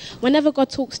of God, whenever God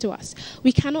talks to us,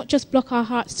 we cannot just block our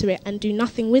hearts to it and do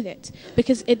nothing with it,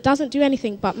 because it doesn't do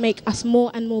anything but make us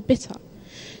more and more bitter.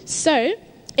 So,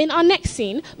 in our next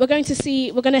scene, we're going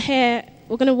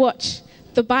to watch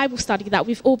the Bible study that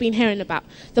we've all been hearing about.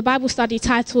 The Bible study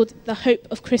titled The Hope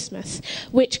of Christmas,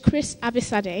 which Chris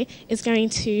Abisade is going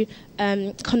to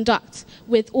conduct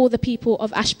with all the people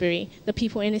of Ashbury, the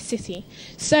people in his city.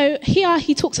 So here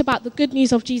he talks about the good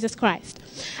news of Jesus Christ.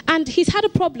 And they've had a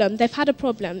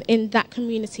problem in that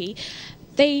community.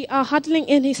 They are huddling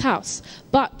in his house,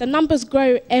 but the numbers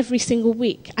grow every single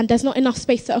week, and there's not enough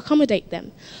space to accommodate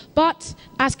them. But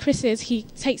as Chris is, he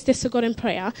takes this to God in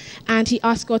prayer, and he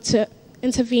asks God to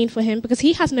intervene for him, because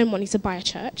he has no money to buy a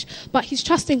church, but he's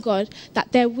trusting God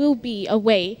that there will be a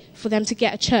way for them to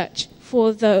get a church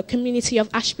for the community of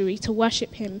Ashbury to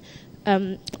worship him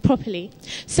properly.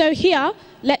 So here,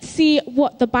 let's see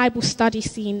what the Bible study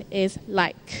scene is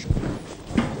like.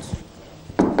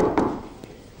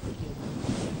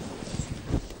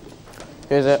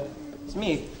 Who's it? It's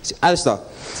me. It's Alistair.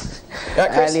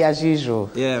 Ali, as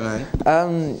usual. Yeah,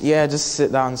 man. Yeah, just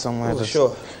sit down somewhere. Oh,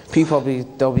 sure. People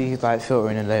they'll be like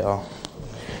filtering in later.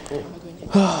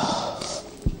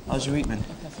 How's your week, man?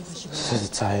 Really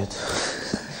tired.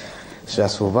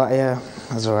 Stressful, but yeah,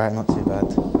 that's alright, not too bad.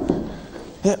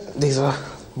 Yep, these are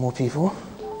more people.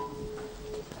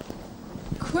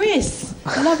 Chris,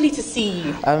 lovely to see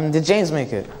you. Did James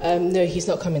make it? No, he's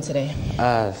not coming today.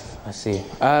 I see.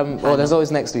 Well, there's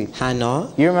always next week.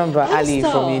 Hannah? You remember Ali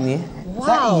from uni? Wow. Is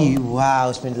that you? Wow,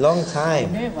 it's been a long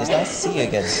time. It's nice to see you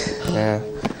again. Yeah.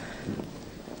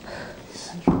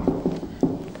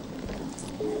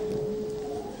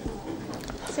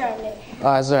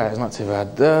 It's alright, it's not too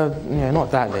bad. Yeah, not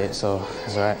that late, so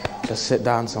it's alright. Just sit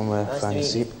down somewhere, find a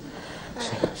seat.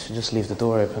 Should just leave the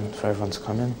door open for everyone to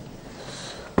come in.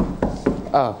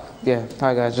 Oh, yeah,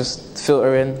 hi guys, just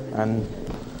filter in and...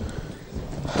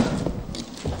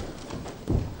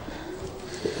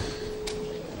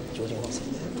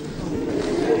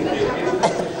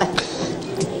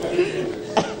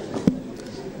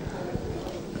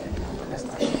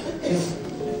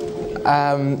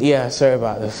 yeah, sorry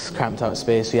about this cramped out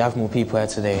space. We have more people here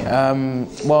today.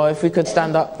 Well, if we could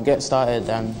stand up and get started,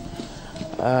 then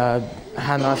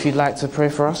Hannah, if you'd like to pray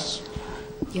for us.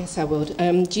 Yes, I will.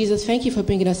 Jesus, thank you for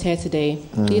bringing us here today.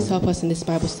 Please help us in this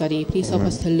Bible study. Please help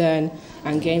us to learn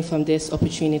and gain from this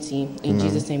opportunity. In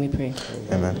Jesus' name we pray.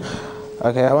 Amen.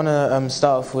 Okay, I want to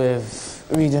start off with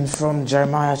reading from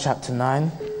Jeremiah chapter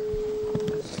 9.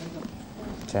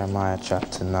 Jeremiah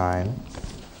chapter 9.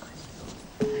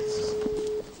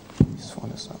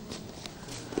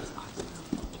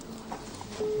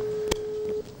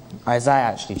 Isaiah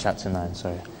actually chapter 9,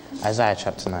 sorry. Isaiah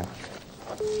chapter 9.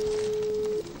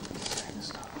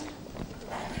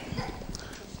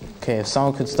 Okay, if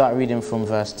someone could start reading from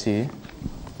verse 2.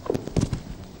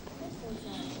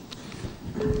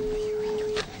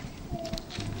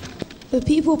 The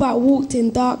people that walked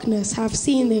in darkness have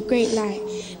seen the great light.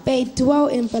 They dwell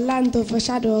in the land of the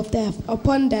shadow of death.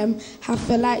 Upon them have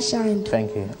the light shined.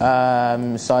 Thank you.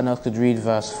 Someone else could read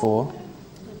verse 4.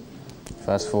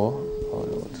 Verse 4. Oh,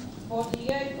 Lord. For the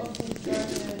yoke of his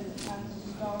burden and the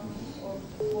staff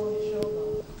for his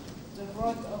shoulder, the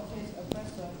rod of his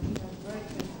oppressor he has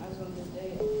broken as on the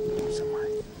day of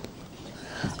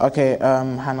Okay,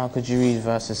 Hannah, could you read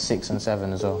verses 6 and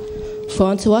 7 as well? For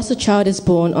unto us a child is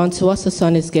born, unto us a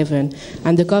son is given,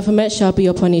 and the government shall be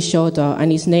upon his shoulder,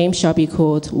 and his name shall be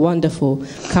called Wonderful,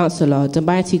 Counselor, the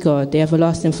Mighty God, the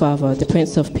Everlasting Father, the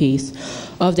Prince of Peace.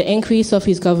 Of the increase of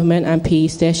his government and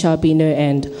peace there shall be no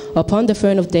end, upon the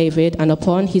throne of David and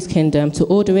upon his kingdom, to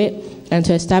order it and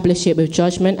to establish it with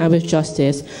judgment and with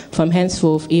justice, from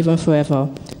henceforth even forever.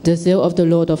 The zeal of the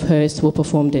Lord of hosts will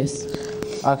perform this.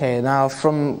 Okay, now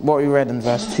from what we read in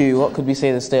verse 2, what could we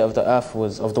say the state of the earth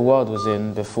was, of the world was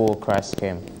in before Christ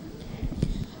came?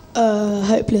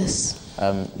 Hopeless.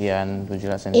 Yeah, and would you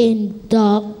like to say anything? In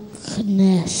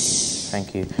darkness.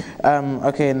 Thank you.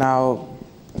 Okay, now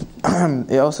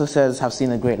it also says, have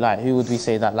seen a great light. Who would we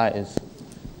say that light is?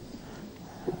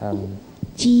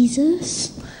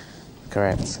 Jesus.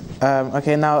 Correct.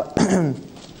 Okay, now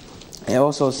it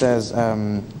also says,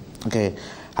 okay,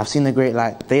 I've seen the great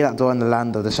light. They that dwell in the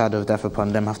land of the shadow of death,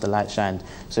 upon them have the light shined.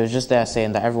 So it's just there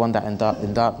saying that everyone that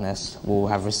in darkness will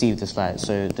have received this light.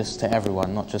 So this is to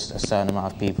everyone, not just a certain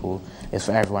amount of people. It's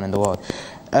for everyone in the world.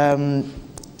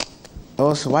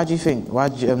 Also, do you think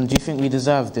we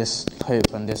deserve this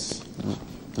hope and this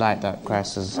light that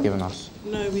Christ has given us?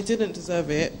 No, we didn't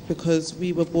deserve it because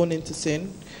we were born into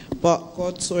sin. But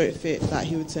God saw it fit that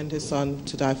he would send his son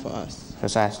to die for us.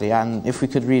 Precisely. And if we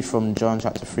could read from John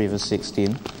chapter 3 verse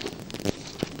 16.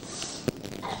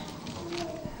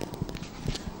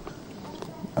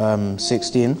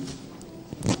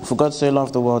 For God so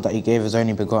loved the world that he gave his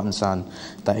only begotten Son,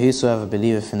 that whosoever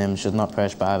believeth in him should not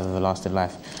perish but have everlasting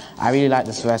life. I really like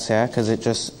this verse here because it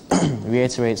just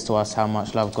reiterates to us how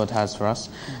much love God has for us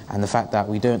and the fact that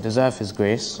we don't deserve his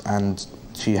grace and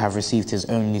to have received his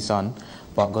only Son,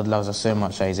 but God loves us so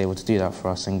much that he's able to do that for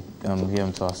us and give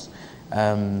him to us.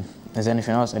 Is there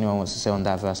anything else anyone wants to say on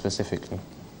that verse specifically?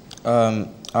 I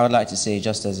would like to say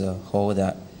just as a whole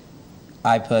that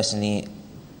I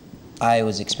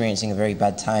was experiencing a very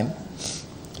bad time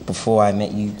before I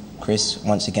met you, Chris,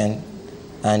 once again.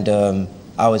 And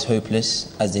I was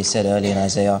hopeless, as they said earlier in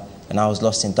Isaiah, and I was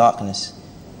lost in darkness.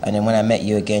 And then when I met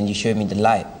you again, you showed me the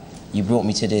light. You brought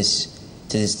me to this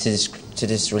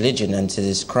religion and to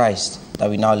this Christ that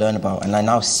we now learn about. And I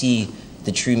now see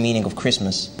the true meaning of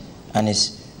Christmas. And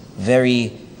it's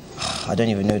very, I don't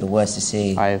even know the words to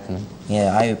say. Eye-opening.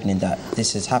 Yeah, eye-opening that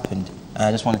this has happened. And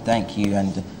I just want to thank you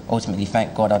and ultimately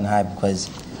thank God on high because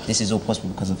this is all possible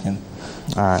because of him.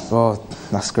 All right, well,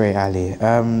 that's great, Ali.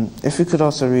 If we could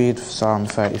also read Psalm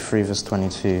 33 verse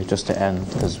 22 just to end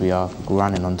because we are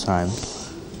running on time.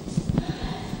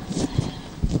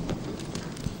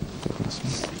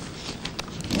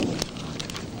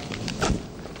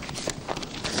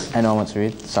 Anyone want to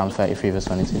read Psalm 33 verse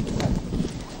 22?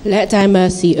 Let thy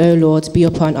mercy, O Lord, be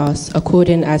upon us,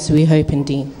 according as we hope in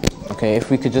thee. Okay, if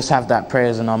we could just have that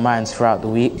prayers in our minds throughout the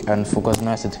week and for God's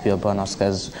mercy to be upon us,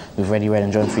 because we've already read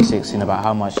in John 3:16 about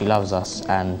how much he loves us.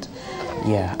 And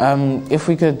yeah, if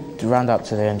we could round up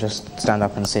today and just stand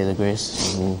up and say the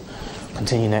grace, we'll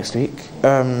continue next week.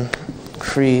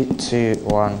 3, 2,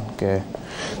 1, go.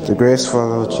 The grace of our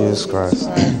Lord Jesus Christ,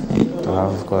 the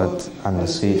love of God, and the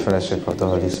sweet fellowship of the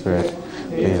Holy Spirit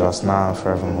be with us now and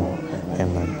forevermore.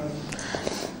 Amen.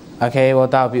 Okay, well,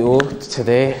 that'll be all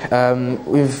today.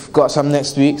 We've got some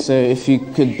next week, so if you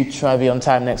could try to be on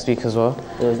time next week as well,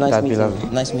 that'd be lovely.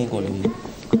 Nice meeting all of you.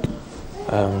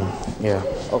 Yeah.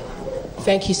 Oh,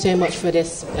 thank you so much for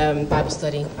this Bible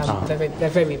study. I'm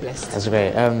very blessed. That's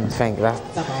great. Thank you.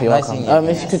 You're welcome.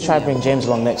 If you could try to bring James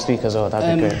along next week as well,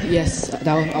 that'd be great. Yes,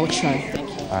 I'll try. Thank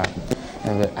you. All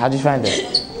right. How do you find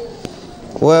it?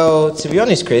 Well, to be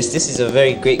honest, Chris, this is a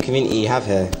very great community you have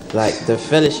here. Like, the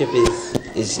fellowship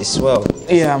is swell.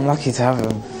 Yeah, I'm lucky to have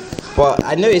him. But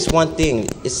I noticed one thing.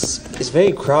 It's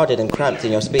very crowded and cramped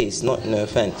in your space. No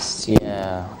offense.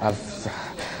 Yeah,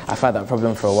 I've had that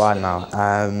problem for a while now.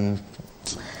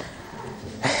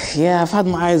 Yeah, I've had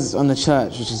my eyes on the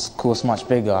church, which is of course much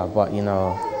bigger, but you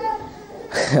know,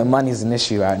 money's an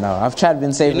issue right now. I've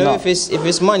been saving up. if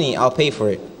it's money, I'll pay for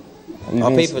it.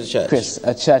 I'll pay for the church. Chris,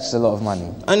 a church is a lot of money.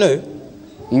 I know.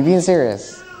 You being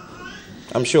serious?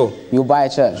 I'm sure. You'll buy a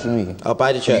church for me? I'll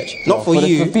buy the church. Not for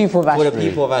you, for the people of Ashbury. For the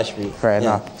people of Ashbury. Fair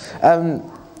enough.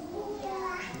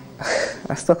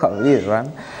 I still can't believe it,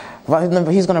 man. But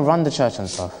remember, he's going to run the church and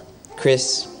stuff.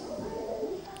 Chris,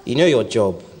 you know your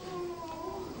job.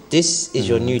 This is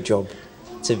your new job,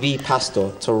 to be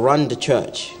pastor, to run the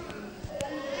church.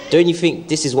 Don't you think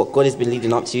this is what God has been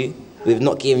leading up to? We've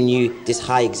not given you this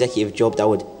high executive job that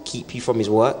would keep you from his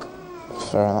work.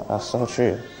 Fair enough, that's so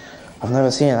true. I've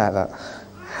never seen it like that.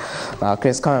 Nah,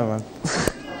 Chris, come on, man.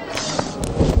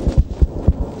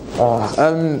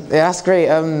 Yeah, that's great.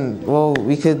 Well,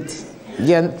 we could,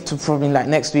 to probably like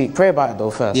next week. Pray about it though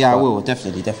first. Yeah, I will,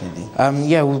 definitely.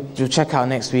 Yeah, we'll check out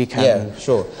next week. And yeah,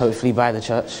 sure. Hopefully buy the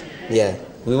church. Yeah,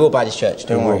 we will buy this church.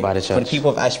 Don't worry. We will buy the church. For the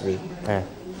people of Ashbury. Yeah,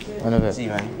 one of it. See you,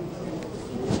 man.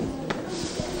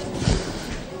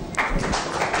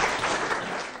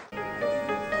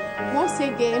 Once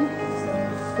again,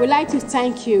 we'd like to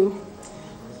thank you.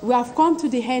 We have come to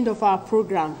the end of our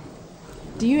program.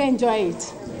 Do you enjoy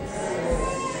it?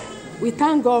 We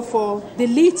thank God for the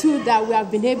little that we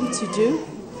have been able to do.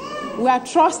 We are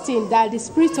trusting that the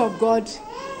Spirit of God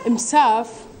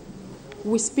Himself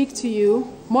will speak to you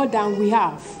more than we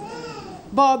have.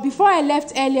 But before I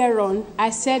left earlier on, I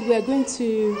said we are going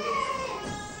to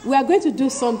do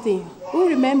something. Who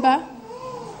remember?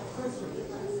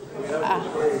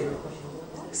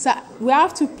 So we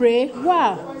have to pray.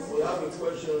 Wow.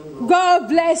 God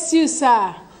bless you,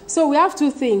 sir. So we have two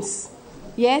things.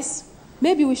 Yes?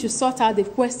 Maybe we should sort out the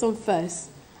question first,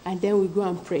 and then we go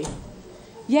and pray.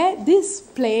 Yeah, this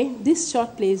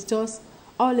short play is just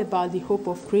all about the hope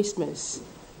of Christmas.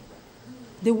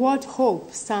 The word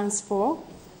hope stands for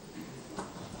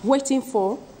waiting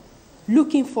for,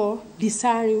 looking for,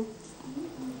 desiring.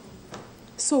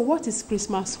 So what is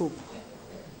Christmas hope?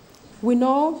 We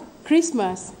know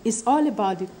Christmas is all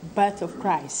about the birth of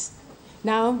Christ.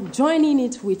 Now, joining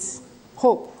it with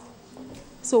hope.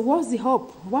 So what's the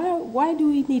hope? Why do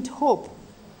we need hope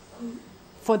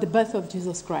for the birth of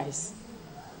Jesus Christ?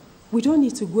 We don't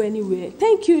need to go anywhere.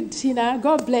 Thank you, Tina.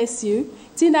 God bless you.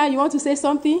 Tina, you want to say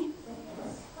something?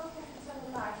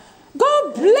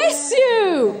 God bless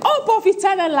you. Hope of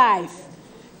eternal life.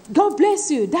 God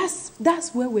bless you. That's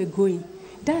where we're going.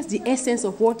 That's the essence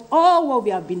of what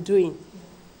we have been doing.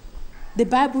 The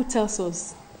Bible tells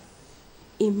us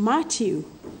in Matthew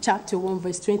chapter 1,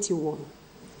 verse 21,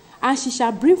 and she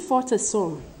shall bring forth a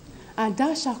son, and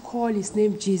thou shalt call his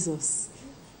name Jesus,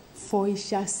 for he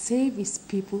shall save his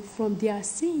people from their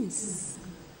sins.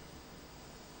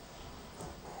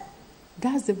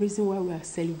 That's the reason why we are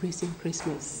celebrating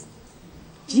Christmas.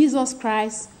 Jesus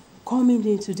Christ coming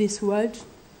into this world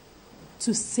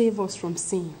to save us from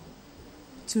sin,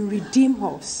 to redeem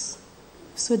us,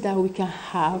 so that we can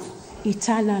have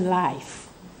eternal life.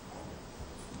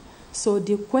 So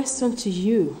the question to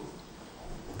you,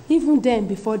 even then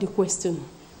before the question,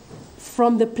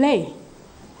 from the play,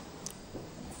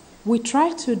 we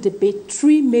try to debate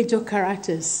three major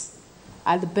characters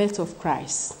at the birth of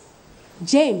Christ.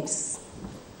 James,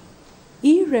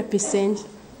 he represents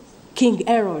King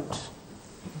Herod,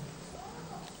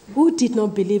 who did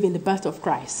not believe in the birth of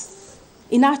Christ.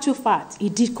 In actual fact, he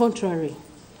did contrary.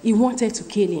 He wanted to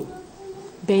kill him,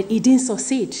 but he didn't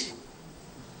succeed.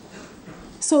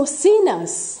 So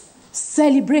sinners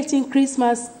celebrating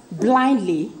Christmas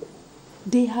blindly,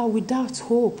 they are without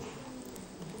hope.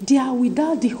 They are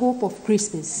without the hope of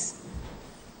Christmas.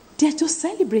 They are just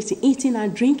celebrating, eating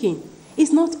and drinking.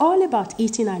 It's not all about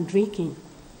eating and drinking.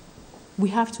 We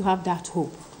have to have that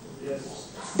hope.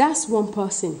 Yes. That's one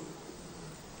person.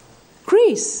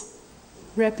 Chris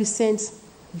represents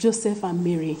Joseph and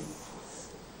Mary.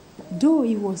 Though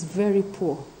he was very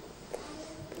poor,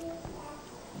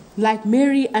 like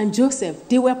Mary and Joseph,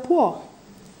 they were poor.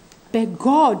 But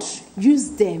God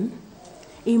used them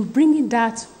in bringing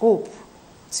that hope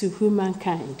to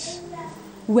humankind.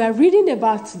 We are reading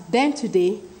about them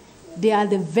today. They are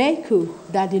the vehicle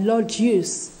that the Lord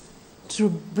used to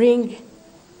bring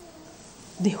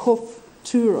the hope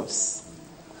to us.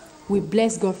 We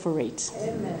bless God for it.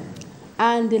 Amen.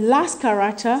 And the last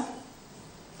character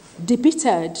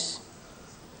depicted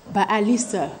by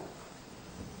Alistair,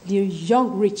 the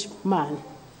young rich man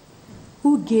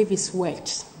who gave his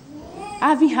wealth.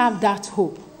 Having had that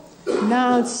hope,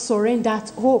 now surrender that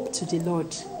hope to the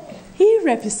Lord. He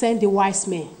represents the wise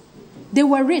men. They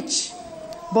were rich,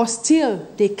 but still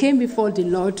they came before the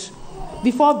Lord,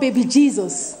 before baby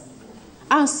Jesus,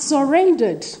 and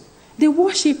surrendered. They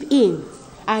worshiped him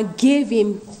and gave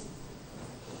him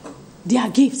their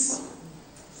gifts.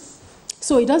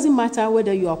 So it doesn't matter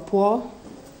whether you are poor,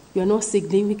 you are not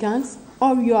significant,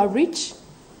 or you are rich.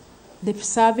 The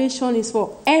salvation is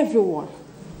for everyone.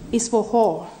 It's for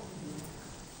all.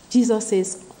 Jesus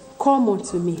says, come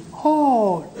unto me,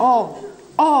 all.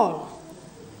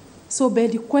 So,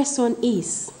 but the question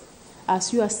is,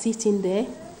 as you are sitting there,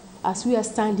 as we are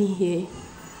standing here,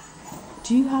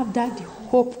 do you have that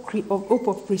hope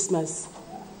of Christmas?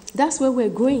 That's where we're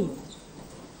going.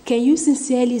 Can you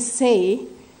sincerely say,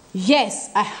 yes,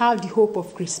 I have the hope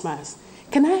of Christmas?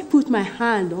 Can I put my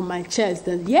hand on my chest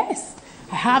and yes,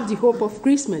 I have the hope of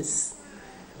Christmas?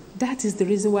 That is the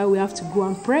reason why we have to go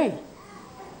and pray.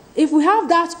 If we have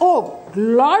that hope,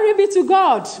 glory be to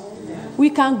God, we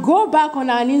can go back on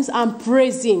our knees and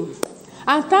praise him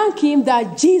and thank him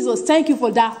that, Jesus, thank you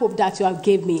for that hope that you have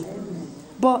given me.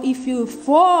 But if you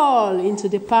fall into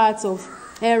the paths of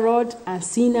Herod and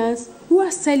sinners who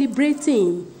are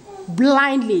celebrating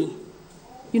blindly,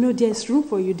 you know, there's room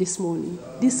for you this morning,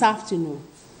 this afternoon,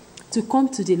 to come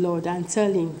to the Lord and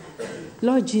tell him,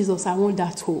 Lord Jesus, I want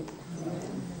that hope.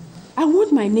 I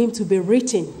want my name to be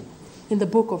written in the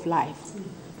book of life.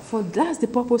 For that's the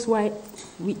purpose why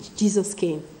which Jesus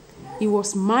came. He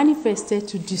was manifested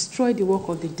to destroy the work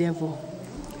of the devil.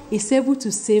 He's able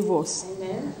to save us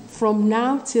from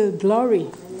now till glory.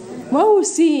 When we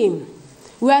see him,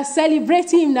 we are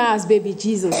celebrating him now as baby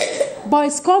Jesus. But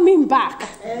he's coming back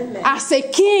as a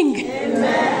king.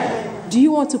 Amen. Do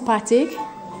you want to partake?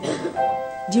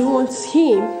 Do you want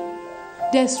him?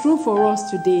 There's room for us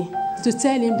today to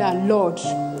tell him that, Lord,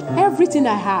 everything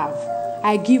I have,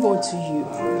 I give unto you.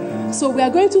 So we are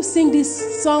going to sing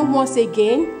this song once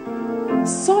again,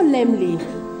 solemnly,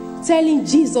 telling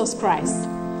Jesus Christ,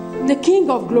 the King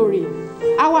of glory,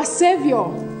 our Savior,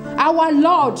 our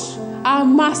Lord, our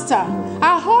Master,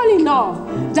 our all in all,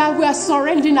 that we are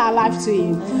surrendering our life to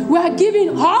him. We are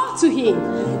giving all to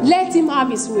him. Let him have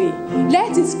his way.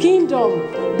 Let his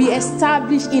kingdom be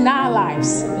established in our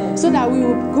lives so that we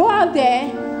will go out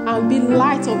there and be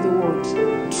light of the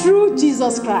world through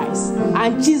Jesus Christ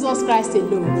and Jesus Christ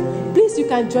alone. Please, you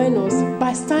can join us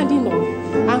by standing up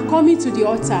and coming to the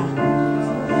altar.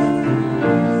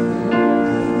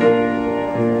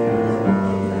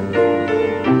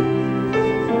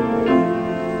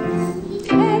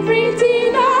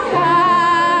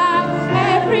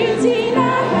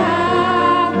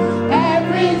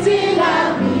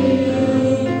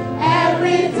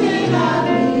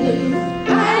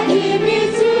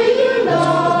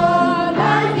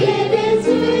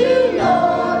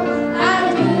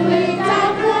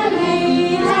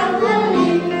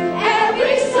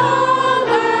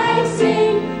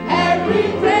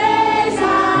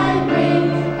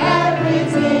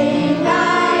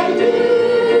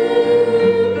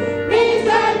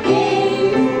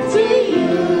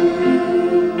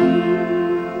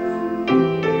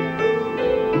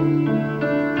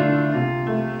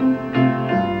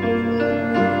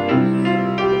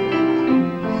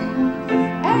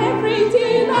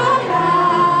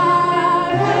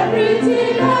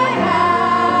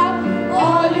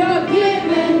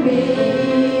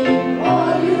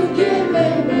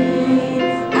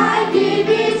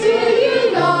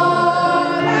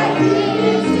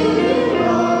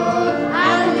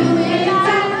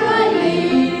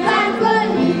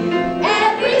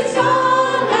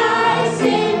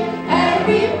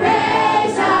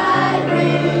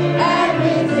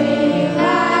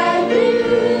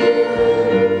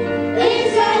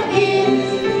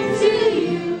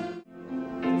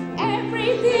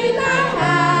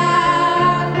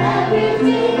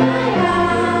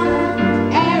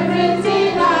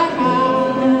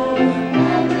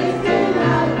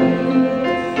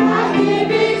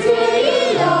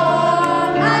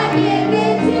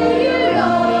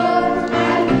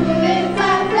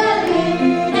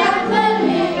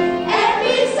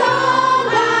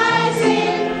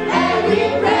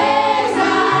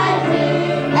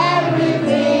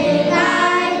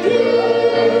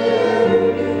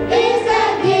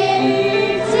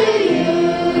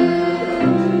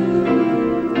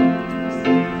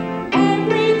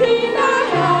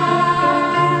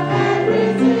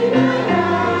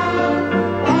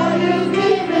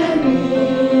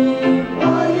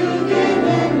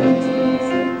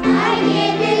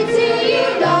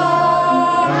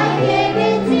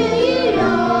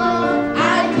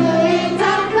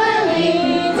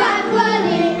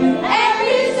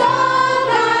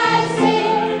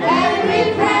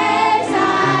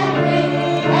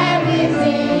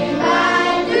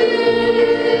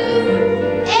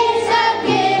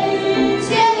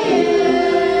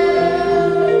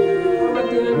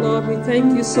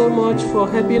 So much for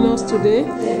helping us today.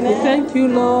 We thank you,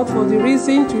 Lord, for the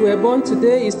reason you were born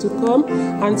today is to come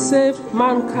and save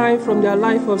mankind from their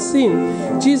life of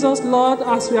sin. Jesus, Lord,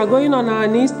 as we are going on our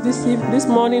knees this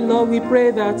morning, Lord, we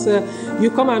pray that you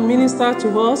come and minister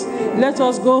to us. Let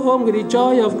us go home with the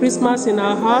joy of Christmas in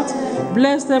our hearts.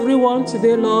 Bless everyone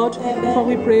today, Lord, for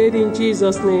we prayed in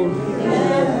Jesus' name.